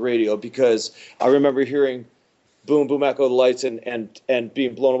Travers on the radio, because I remember hearing Boom Boom Echo the Lights and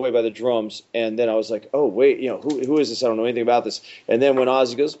being blown away by the drums. And then I was like, oh wait, you know, who is this? I don't know anything about this. And then when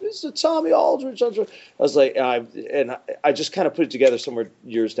Ozzy goes, "This is Tommy Aldridge," I was like, I just kind of put it together somewhere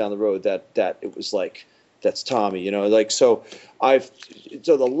years down the road that it was like, that's Tommy, you know, like, so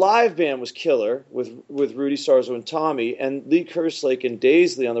the live band was killer with Rudy Sarzo and Tommy, and Lee Kerslake and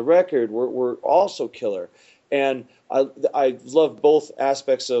Daisley on the record were also killer. And I love both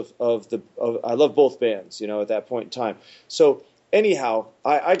aspects of I love both bands, you know, at that point in time. So anyhow,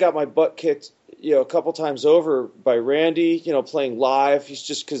 I got my butt kicked, you know, a couple times over by Randy, you know, playing live. He's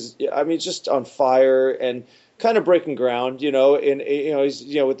just, just on fire and kind of breaking ground, you know, and, you know, he's,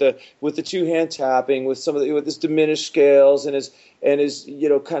 you know, with the two hand tapping, with with his diminished scales and his, you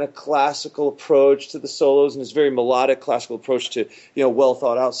know, kind of classical approach to the solos, and his very melodic classical approach to, you know, well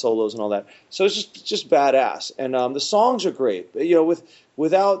thought out solos and all that. So it's just badass. And the songs are great. You know,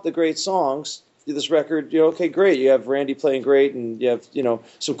 without the great songs, this record, you know, okay, great. You have Randy playing great, and you have, you know,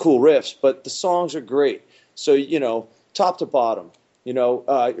 some cool riffs, but the songs are great. So, you know, top to bottom, you know,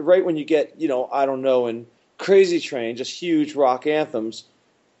 right when you get, you know, I don't know, and Crazy Train, just huge rock anthems.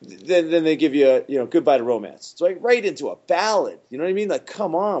 Then they give you you know, Goodbye to Romance. It's like right into a ballad. You know what I mean? Like,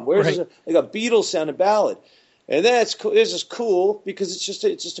 come on, where's like a Beatles sounding ballad? And then it's just cool because it's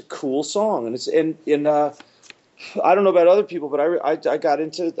just a cool song, and it's and I don't know about other people, but I got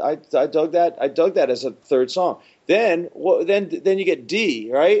into I dug that as a third song. Then you get D,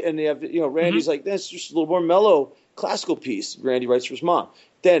 right, and you have, you know, Randy's like, that's just a little more mellow classical piece. Randy writes for his mom.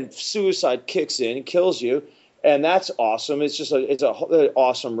 Then Suicide kicks in and kills you, and that's awesome. It's just an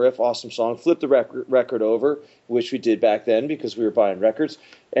awesome riff, awesome song. Flip the record over, which we did back then because we were buying records,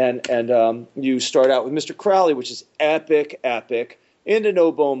 and you start out with Mr. Crowley, which is epic, into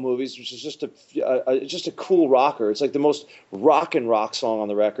No Bone Movies, which is just a cool rocker. It's like the most rock and rock song on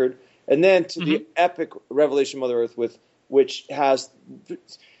the record, and then to the epic Revelation Mother Earth, which has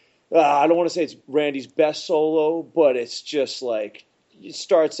I don't want to say it's Randy's best solo, but it's just like, it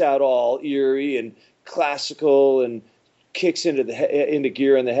starts out all eerie and classical and kicks into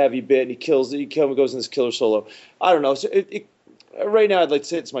gear in the heavy bit, and he goes in this killer solo. I don't know. So right now, I'd like to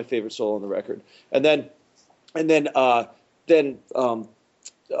say it's my favorite solo on the record. And then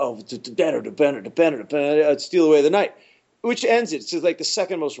Steal Away the Night, which ends it. It's like the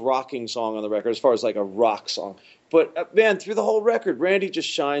second most rocking song on the record as far as like a rock song. But man, through the whole record, Randy just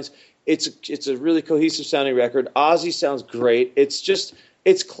shines. It's a really cohesive sounding record. Ozzy sounds great.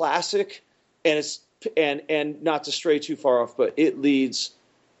 It's classic, and not to stray too far off, but it leads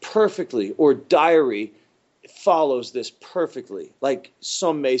perfectly, or Diary follows this perfectly. Like,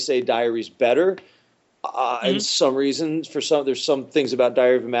 some may say Diary's better, and some reasons, there's some things about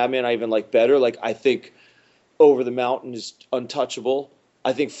Diary of a Madman I even like better. Like, I think Over the Mountain is untouchable.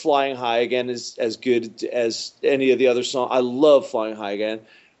 I think Flying High Again is as good as any of the other songs. I love Flying High Again.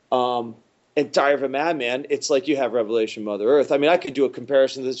 And Diary of a Madman, it's like you have Revelation Mother Earth. I mean, I could do a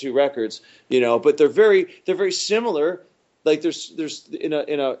comparison of the two records, but they're very similar. Like, there's in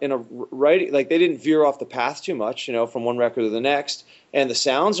a writing, like, they didn't veer off the path too much, from one record to the next, and the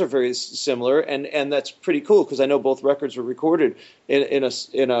sounds are very similar, and that's pretty cool, because I know both records were recorded in a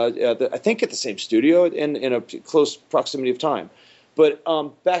I think at the same studio in a close proximity of time. But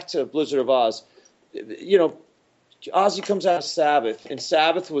back to Blizzard of Oz, Ozzy comes out of Sabbath, and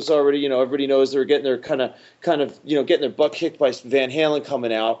Sabbath was already, everybody knows they were getting their kind of getting their butt kicked by Van Halen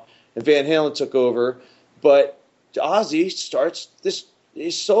coming out, and Van Halen took over, but Ozzy starts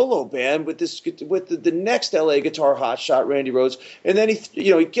his solo band with the next LA guitar hotshot, Randy Rhoads, and then he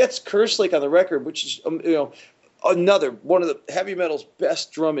gets Kerslake on the record, which is another one of the heavy metal's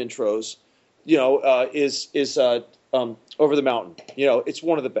best drum intros. Is Over the Mountain. It's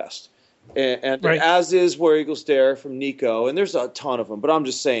one of the best, and right. As is Where Eagles Dare from Nico, and there's a ton of them. But I'm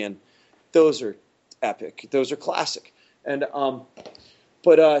just saying, those are epic. Those are classic. And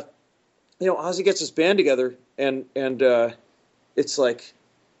Ozzy gets his band together, and it's like,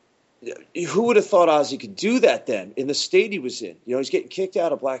 who would have thought Ozzy could do that then in the state he was in? He's getting kicked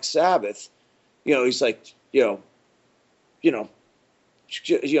out of Black Sabbath. He's like,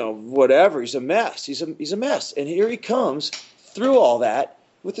 whatever. He's a mess. He's a mess. And here he comes through all that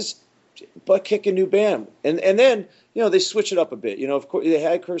with this butt kicking new band. And then, they switch it up a bit. Of course, they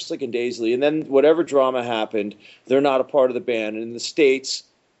had Kerslake and Daisley, and then whatever drama happened, they're not a part of the band. And in the States,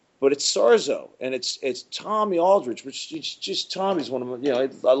 but it's Sarzo, and it's Tommy Aldridge, which is just Tommy's one of them.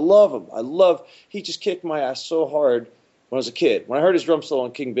 I love him. He just kicked my ass so hard when I was a kid. When I heard his drum solo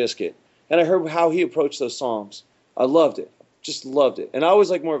on King Biscuit, and I heard how he approached those songs, I loved it. Just loved it. And I was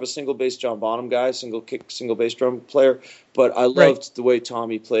like more of a single bass John Bonham guy, single kick, single bass drum player, but I loved the way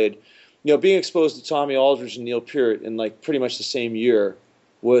Tommy played. Being exposed to Tommy Aldridge and Neil Peart in like pretty much the same year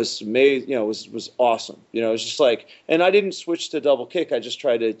was amazing. Was awesome. It's just like, and I didn't switch to double kick. I just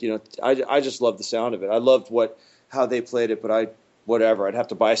tried to, I just loved the sound of it. I loved how they played it, but I'd have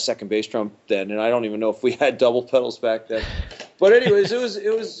to buy a second bass drum then, and I don't even know if we had double pedals back then. But anyways, it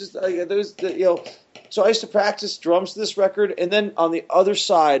was just like those, So I used to practice drums to this record, and then on the other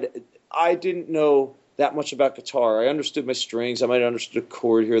side, I didn't know that much about guitar. I understood my strings. I might have understood a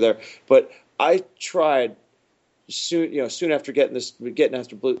chord here or there, but I tried soon after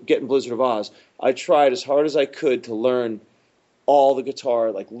getting Blizzard of Oz. I tried as hard as I could to learn all the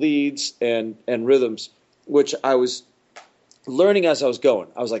guitar, like leads and rhythms, which I was learning as I was going.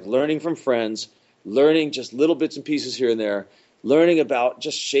 I was like learning from friends, learning just little bits and pieces here and there, learning about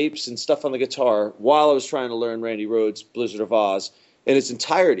just shapes and stuff on the guitar while I was trying to learn Randy Rhoads' Blizzard of Oz in its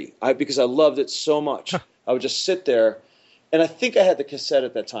entirety, because I loved it so much. I would just sit there, and I think I had the cassette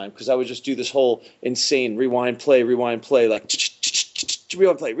at that time, because I would just do this whole insane rewind, play, like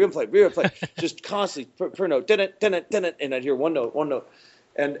rewind, play, just constantly per note, and I'd hear one note,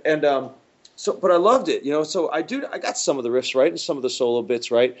 and so, but I loved it, So I got some of the riffs right and some of the solo bits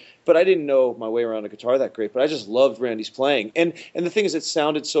right, but I didn't know my way around a guitar that great. But I just loved Randy's playing, and the thing is, it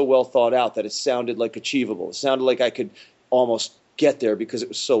sounded so well thought out that it sounded like achievable. It sounded like I could almost get there because it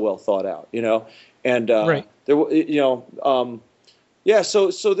was so well thought out, And right.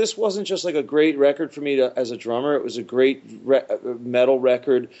 So this wasn't just like a great record for me as a drummer. It was a great metal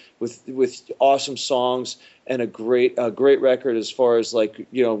record with awesome songs, and a great record as far as like, at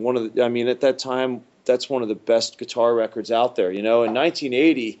that time, that's one of the best guitar records out there, In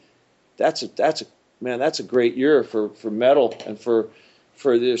 1980, that's a great year for metal, and for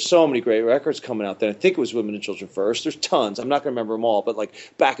there's so many great records coming out there. I think it was Women and Children first. There's tons. I'm not going to remember them all, but like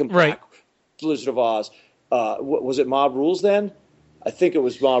Back in Black, Blizzard of Oz. Was it Mob Rules then? I think it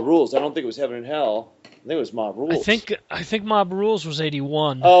was Mob Rules. I don't think it was Heaven and Hell. I think it was Mob Rules. I think Mob Rules was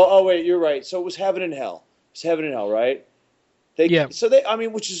 81. Oh wait, you're right. So it was Heaven and Hell. It's Heaven and Hell, right? So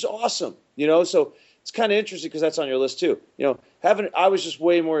which is awesome, So it's kind of interesting because that's on your list too. I was just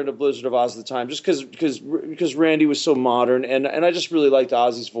way more into Blizzard of Oz at the time, just because Randy was so modern, and I just really liked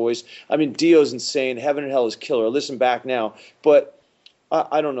Ozzy's voice. I mean, Dio's insane. Heaven and Hell is killer. I listen back now, but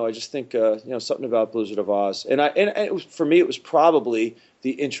I don't know. I just think something about Blizzard of Oz, and it was, for me, it was probably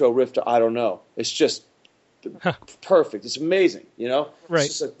the intro riff to I Don't Know. It's just perfect. It's amazing. Right.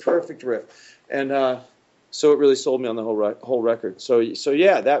 It's just a perfect riff, and so it really sold me on the whole record. So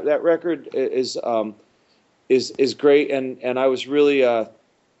yeah, that record is great, and I was really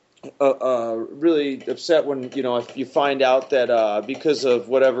really upset when if you find out that because of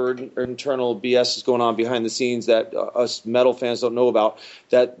whatever internal BS is going on behind the scenes that us metal fans don't know about,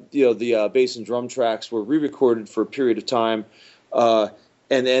 that the bass and drum tracks were re-recorded for a period of time,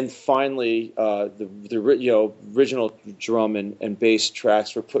 and then finally the original drum and bass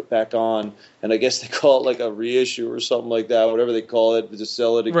tracks were put back on, and I guess they call it like a reissue or something like that, whatever they call it, to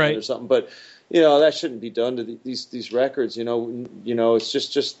sell it again or something. But that shouldn't be done to these records. It's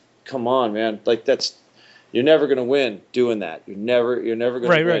just come on, man. Like you're never going to win doing that. You're never going to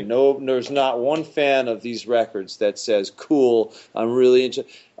win. Right. No, there's not one fan of these records that says, "Cool, I'm really into."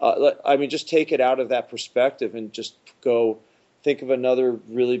 Just take it out of that perspective and just go think of another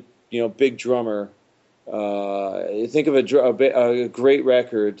really big drummer. Think of a great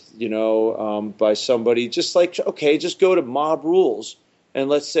record, by somebody. Just just go to Mob Rules, and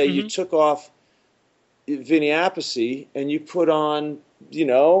let's say you took off Vinny Appice and you put on a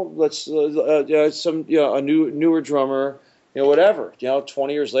newer drummer, whatever,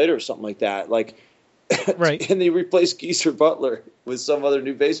 20 years later or something like that, right. And they replaced Geezer Butler with some other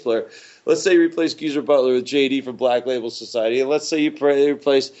new bass player. Let's say you replace Geezer Butler with JD from Black Label Society, and let's say you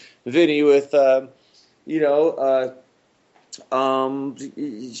replace Vinny with man,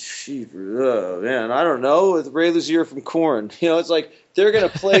 I don't know, with Ray Luzier from Korn. It's like they're gonna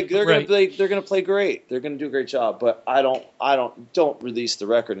play. They're gonna play. They're gonna play great. They're gonna do a great job. But don't release the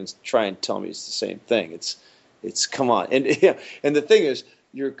record and try and tell me it's the same thing. It's come on. And and the thing is,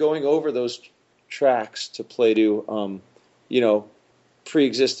 you're going over those tracks to play to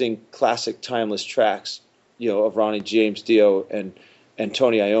pre-existing classic timeless tracks, of Ronnie James Dio and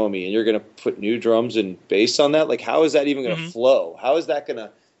Tony Iommi, and you're going to put new drums and bass on that? Like, how is that even going to flow? How is that going to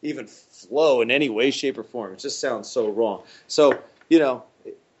even flow in any way, shape, or form? It just sounds so wrong. So,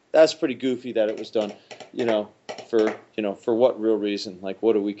 that's pretty goofy that it was done, for what real reason? Like,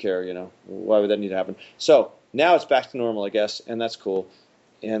 what do we care, Why would that need to happen? So, now it's back to normal, I guess, and that's cool.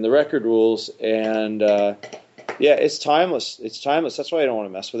 And the record rules, and, it's timeless. It's timeless. That's why I don't want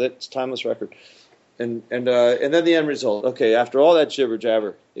to mess with it. It's a timeless record. And then the end result. Okay, after all that jibber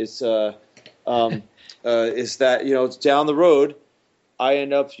jabber, is that it's down the road. I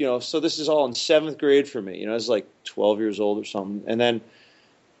end up so this is all in 7th grade for me. I was like 12 years old or something, and then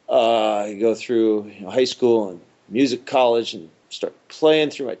I go through high school and music college and start playing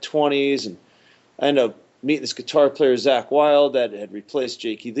through my 20s, and I end up meeting this guitar player Zach Wilde that had replaced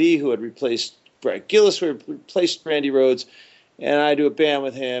Jakey Lee, who had replaced Brad Gillis, who had replaced Randy Rhoads. And I do a band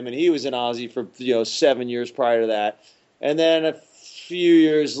with him, and he was in Ozzy for 7 years prior to that. And then a few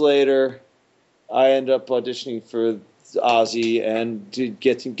years later, I end up auditioning for Ozzy and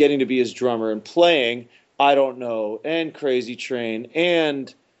getting to be his drummer and playing I Don't Know and Crazy Train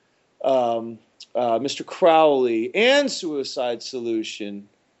and Mr. Crowley and Suicide Solution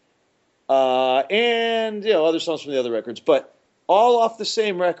and other songs from the other records, but all off the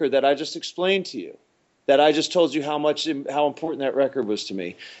same record that I just explained to you. That I just told you how important that record was to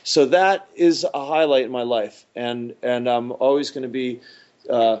me. So that is a highlight in my life, and I'm always going to be,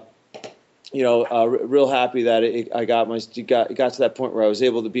 real happy that I got to that point where I was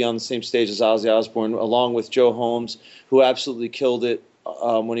able to be on the same stage as Ozzy Osbourne, along with Joe Holmes, who absolutely killed it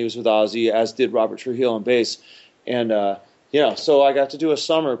when he was with Ozzy, as did Robert Trujillo on bass, and so I got to do a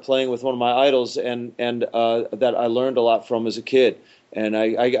summer playing with one of my idols, and that I learned a lot from as a kid. And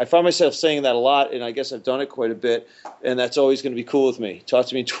I find myself saying that a lot, and I guess I've done it quite a bit, and that's always going to be cool with me. Talk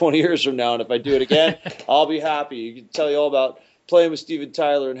to me 20 years from now, and if I do it again, I'll be happy. You can tell you all about playing with Steven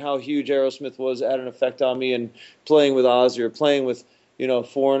Tyler and how huge Aerosmith had an effect on me, and playing with Ozzy or playing with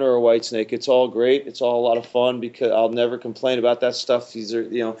Foreigner or Whitesnake. It's all great. It's all a lot of fun because I'll never complain about that stuff. These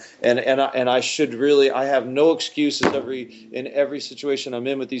are and I should really. I have no excuses in every situation I'm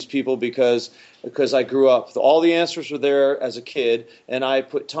in with these people because I grew up. All the answers were there as a kid, and I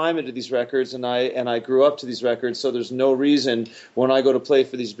put time into these records, and I grew up to these records. So there's no reason when I go to play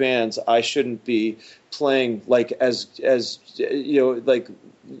for these bands I shouldn't be playing like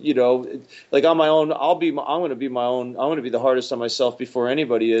on my own. I'm going to be my own. I'm going to be the hardest on myself before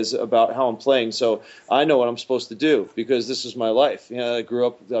anybody is about how I'm playing. So I know what I'm supposed to do because this is my life. I grew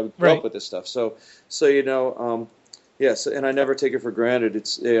up with this stuff. So yes, and I never take it for granted.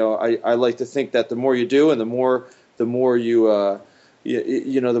 It's I like to think that the more you do, and the more you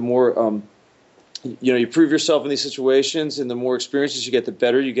you prove yourself in these situations, and the more experiences you get, the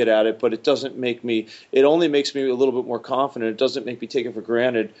better you get at it. But it only makes me a little bit more confident. It doesn't make me take it for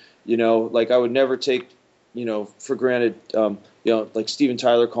granted. Like I would never take, for granted, like Steven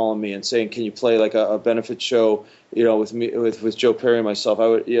Tyler calling me and saying, "Can you play like a benefit show, with me, with Joe Perry and myself?" I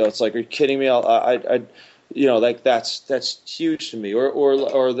would, it's like, are you kidding me? like that's huge to me.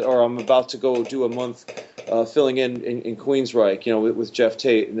 Or I'm about to go do a month filling in Queensryche, with Jeff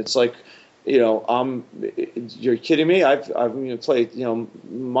Tate, and it's like, you're kidding me? I've played,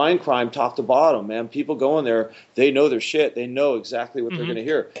 Mindcrime top to bottom, man. People going there, they know their shit. They know exactly what they're going to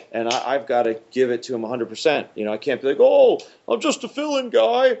hear, and I've got to give it to them 100%. I can't be like, oh, I'm just a fill-in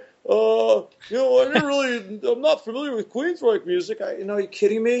guy. I'm not familiar with Queensryche music. Are you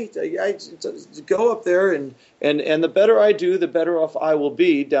kidding me? I go up there and the better I do, the better off I will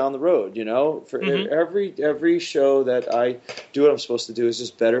be down the road. For every show that I do what I'm supposed to do is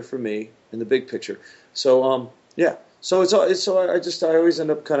just better for me in the big picture. So yeah. So I always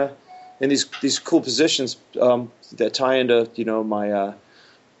end up kind of in these cool positions that tie into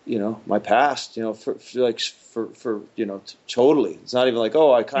my past, totally. It's not even like,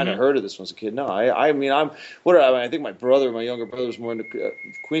 oh, I kind of heard of this when I was a kid. No, I think my younger brother was more into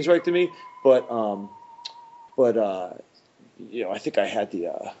Queensryche than me, but I think I had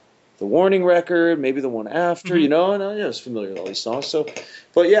the Warning record, maybe the one after, and I was familiar with all these songs. So,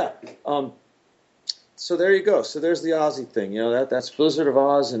 but yeah, so there you go. So there's the Ozzy thing, that's Blizzard of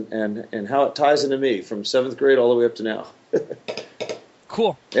Oz and how it ties into me from 7th grade all the way up to now.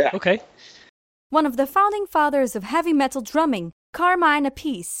 Cool. Yeah. Okay. One of the founding fathers of heavy metal drumming, Carmine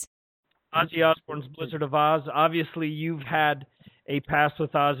Appice. Ozzy Osbourne's Blizzard of Oz. Obviously, you've had a past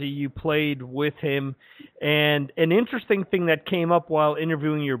with Ozzy. You played with him. And an interesting thing that came up while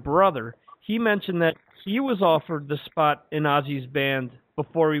interviewing your brother, he mentioned that he was offered the spot in Ozzy's band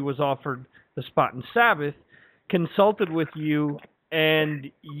before he was offered the spot in Sabbath, consulted with you,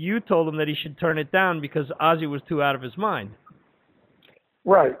 and you told him that he should turn it down because Ozzy was too out of his mind.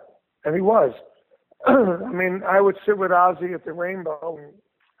 Right, and he was. I would sit with Ozzy at the Rainbow, and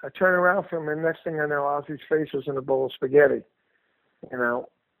I turn around from him, and next thing I know, Ozzy's face was in a bowl of spaghetti,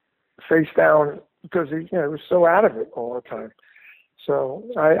 face down, because he was so out of it all the time. So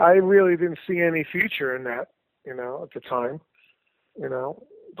I really didn't see any future in that, at the time,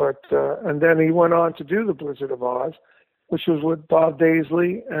 But and then he went on to do the Blizzard of Oz, which was with Bob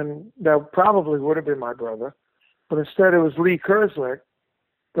Daisley, and that probably would have been my brother, but instead it was Lee Kerslick.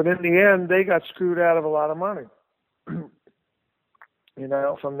 But in the end, they got screwed out of a lot of money, from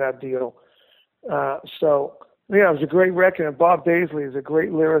that deal. So, it was a great record. And Bob Daisley is a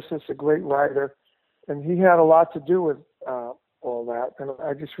great lyricist, a great writer, and he had a lot to do with all that. And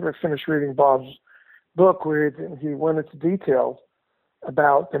I just finished reading Bob's book where he went into detail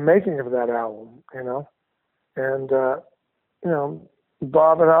about the making of that album, And,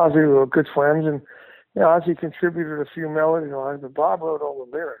 Bob and Ozzy were good friends, and Ozzy contributed a few melody lines, but Bob wrote all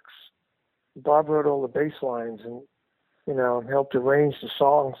the lyrics. Bob wrote all the bass lines and, and helped arrange the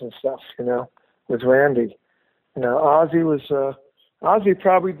songs and stuff, with Randy. Ozzy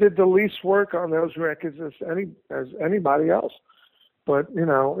probably did the least work on those records as anybody else. But, it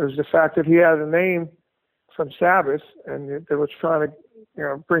was the fact that he had a name from Sabbath and they were trying to,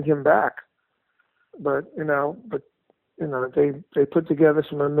 bring him back. But, they put together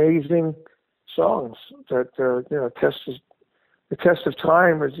some amazing songs that the test of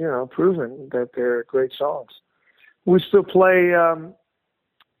time has proven that they're great songs. We still play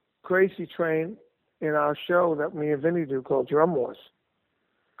Crazy Train in our show that me and Vinny do called Drum Wars,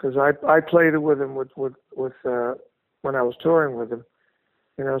 because I played it with him with when I was touring with him.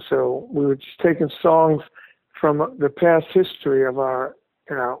 So we were just taking songs from the past history of our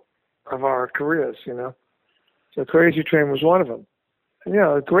careers. So Crazy Train was one of them.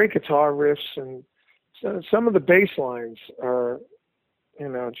 And, great guitar riffs, and some of the bass lines are,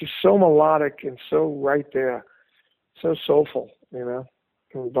 just so melodic and so right there, so soulful, And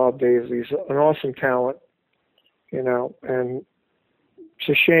Bob Daisley's an awesome talent, and it's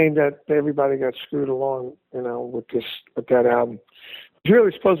a shame that everybody got screwed along, with that album. It was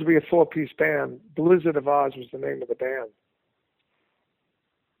really supposed to be a 4-piece band. Blizzard of Oz was the name of the band,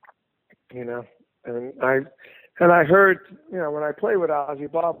 And I heard, when I played with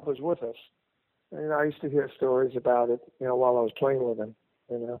Ozzy, Bob was with us. And I used to hear stories about it, while I was playing with him,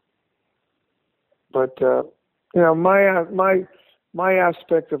 But, my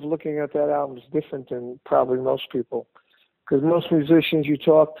aspect of looking at that album is different than probably most people. Because most musicians you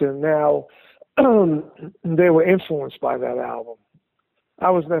talk to now, they were influenced by that album. I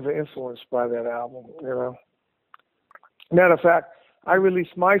was never influenced by that album, Matter of fact, I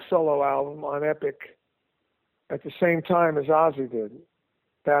released my solo album on Epic at the same time as Ozzy did,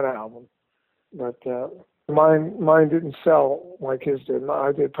 that album. But mine didn't sell like his did.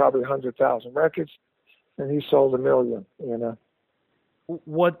 I did probably 100,000 records, and he sold 1 million,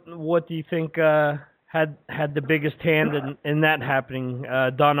 What do you think had the biggest hand in that happening?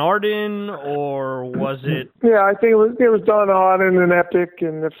 Don Arden, or was it? Yeah, I think it was Don Arden and Epic,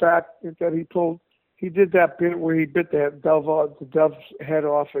 and the fact that he did that bit where he bit the dove's head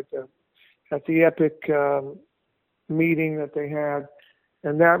off at the Epic meeting that they had,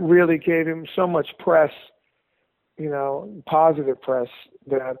 and that really gave him so much press, positive press,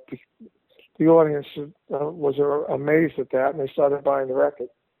 that the audience was amazed at that, and they started buying the record.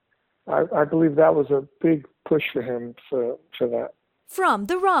 I believe that was a big push for him for that. From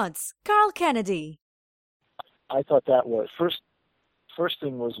the Rods, Carl Kennedy. I thought that was first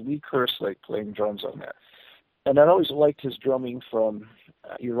thing was Lee Kerslake playing drums on that, and I always liked his drumming from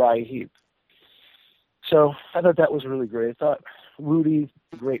Uriah Heep. So I thought that was really great. I thought Rudy,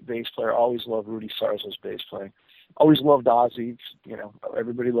 great bass player, always loved Rudy Sarzo's bass playing. Always loved Ozzy.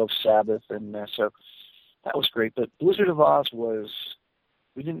 Everybody loves Sabbath, and so that was great. But Blizzard of Oz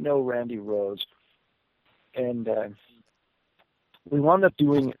we didn't know Randy Rhoads, and we wound up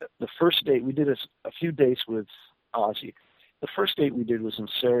doing the first date. We did a few dates with Ozzy. The first date we did was in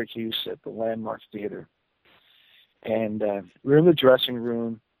Syracuse at the Landmark Theater, and we were in the dressing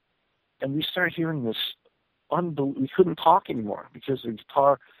room, and we started hearing this we couldn't talk anymore because this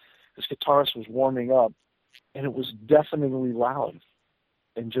guitarist was warming up, and it was deafeningly loud,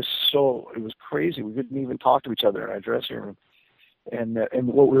 and it was crazy. We couldn't even talk to each other in our dressing room. And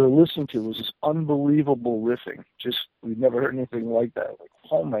what we were listening to was this unbelievable riffing. We'd never heard anything like that. Like,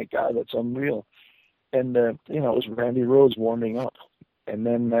 oh my God, that's unreal. And it was Randy Rhoads warming up, and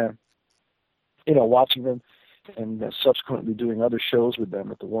then watching them, and subsequently doing other shows with them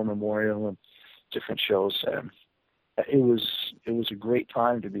at the War Memorial and different shows. It was a great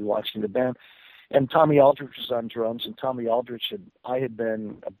time to be watching the band. And Tommy Aldridge was on drums, and Tommy Aldridge I had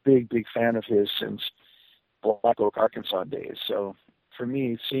been a big fan of his since Black Oak, Arkansas days. So for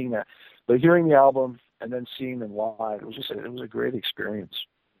me, seeing that, but hearing the album and then seeing them live, it was a great experience.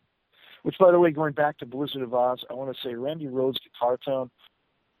 Which, by the way, going back to Blizzard of Oz, I want to say Randy Rhoads' guitar tone,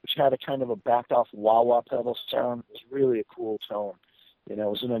 which had a kind of a backed off wah-wah pedal sound, was really a cool tone. It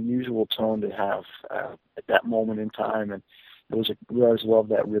was an unusual tone to have at that moment in time, and we always loved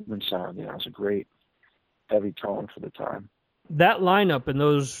that rhythm sound. It was a great heavy tone for the time. That lineup and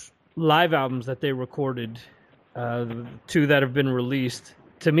those live albums that they recorded, the two that have been released,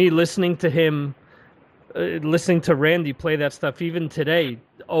 to me, listening to Randy play that stuff even today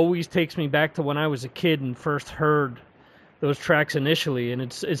always takes me back to when I was a kid and first heard those tracks initially, and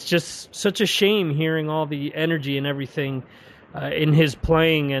it's just such a shame hearing all the energy and everything in his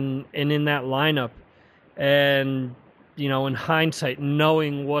playing and in that lineup, and in hindsight,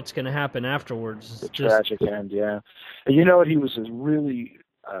 knowing what's going to happen afterwards. The tragic end, yeah. And he was a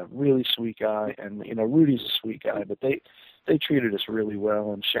really sweet guy, and Rudy's a sweet guy, but they treated us really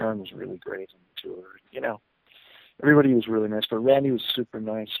well, and Sharon was really great on the tour. Everybody was really nice, but Randy was super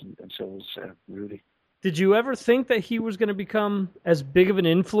nice, and so was Rudy. Did you ever think that he was going to become as big of an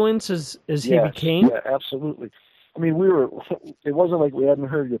influence as he became? Yeah, absolutely. I mean, it wasn't like we hadn't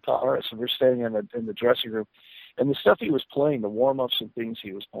heard guitarists, and we're standing in the dressing room, and the stuff he was playing, the warm-ups and things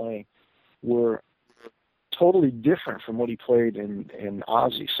he was playing, were totally different from what he played in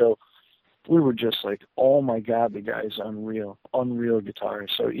Ozzy. So we were just like, oh my God, the guy's unreal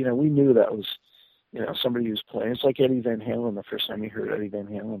guitarist. So, we knew that was, somebody who was playing. It's like Eddie Van Halen. The first time you heard Eddie Van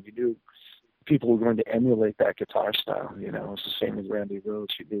Halen, you knew people were going to emulate that guitar style. It's the same with Randy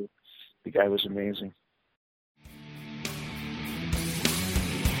Rhoads. You knew the guy was amazing.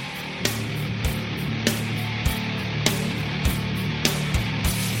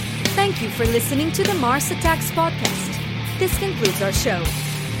 Thank you for listening to the Mars Attacks podcast. This concludes our show.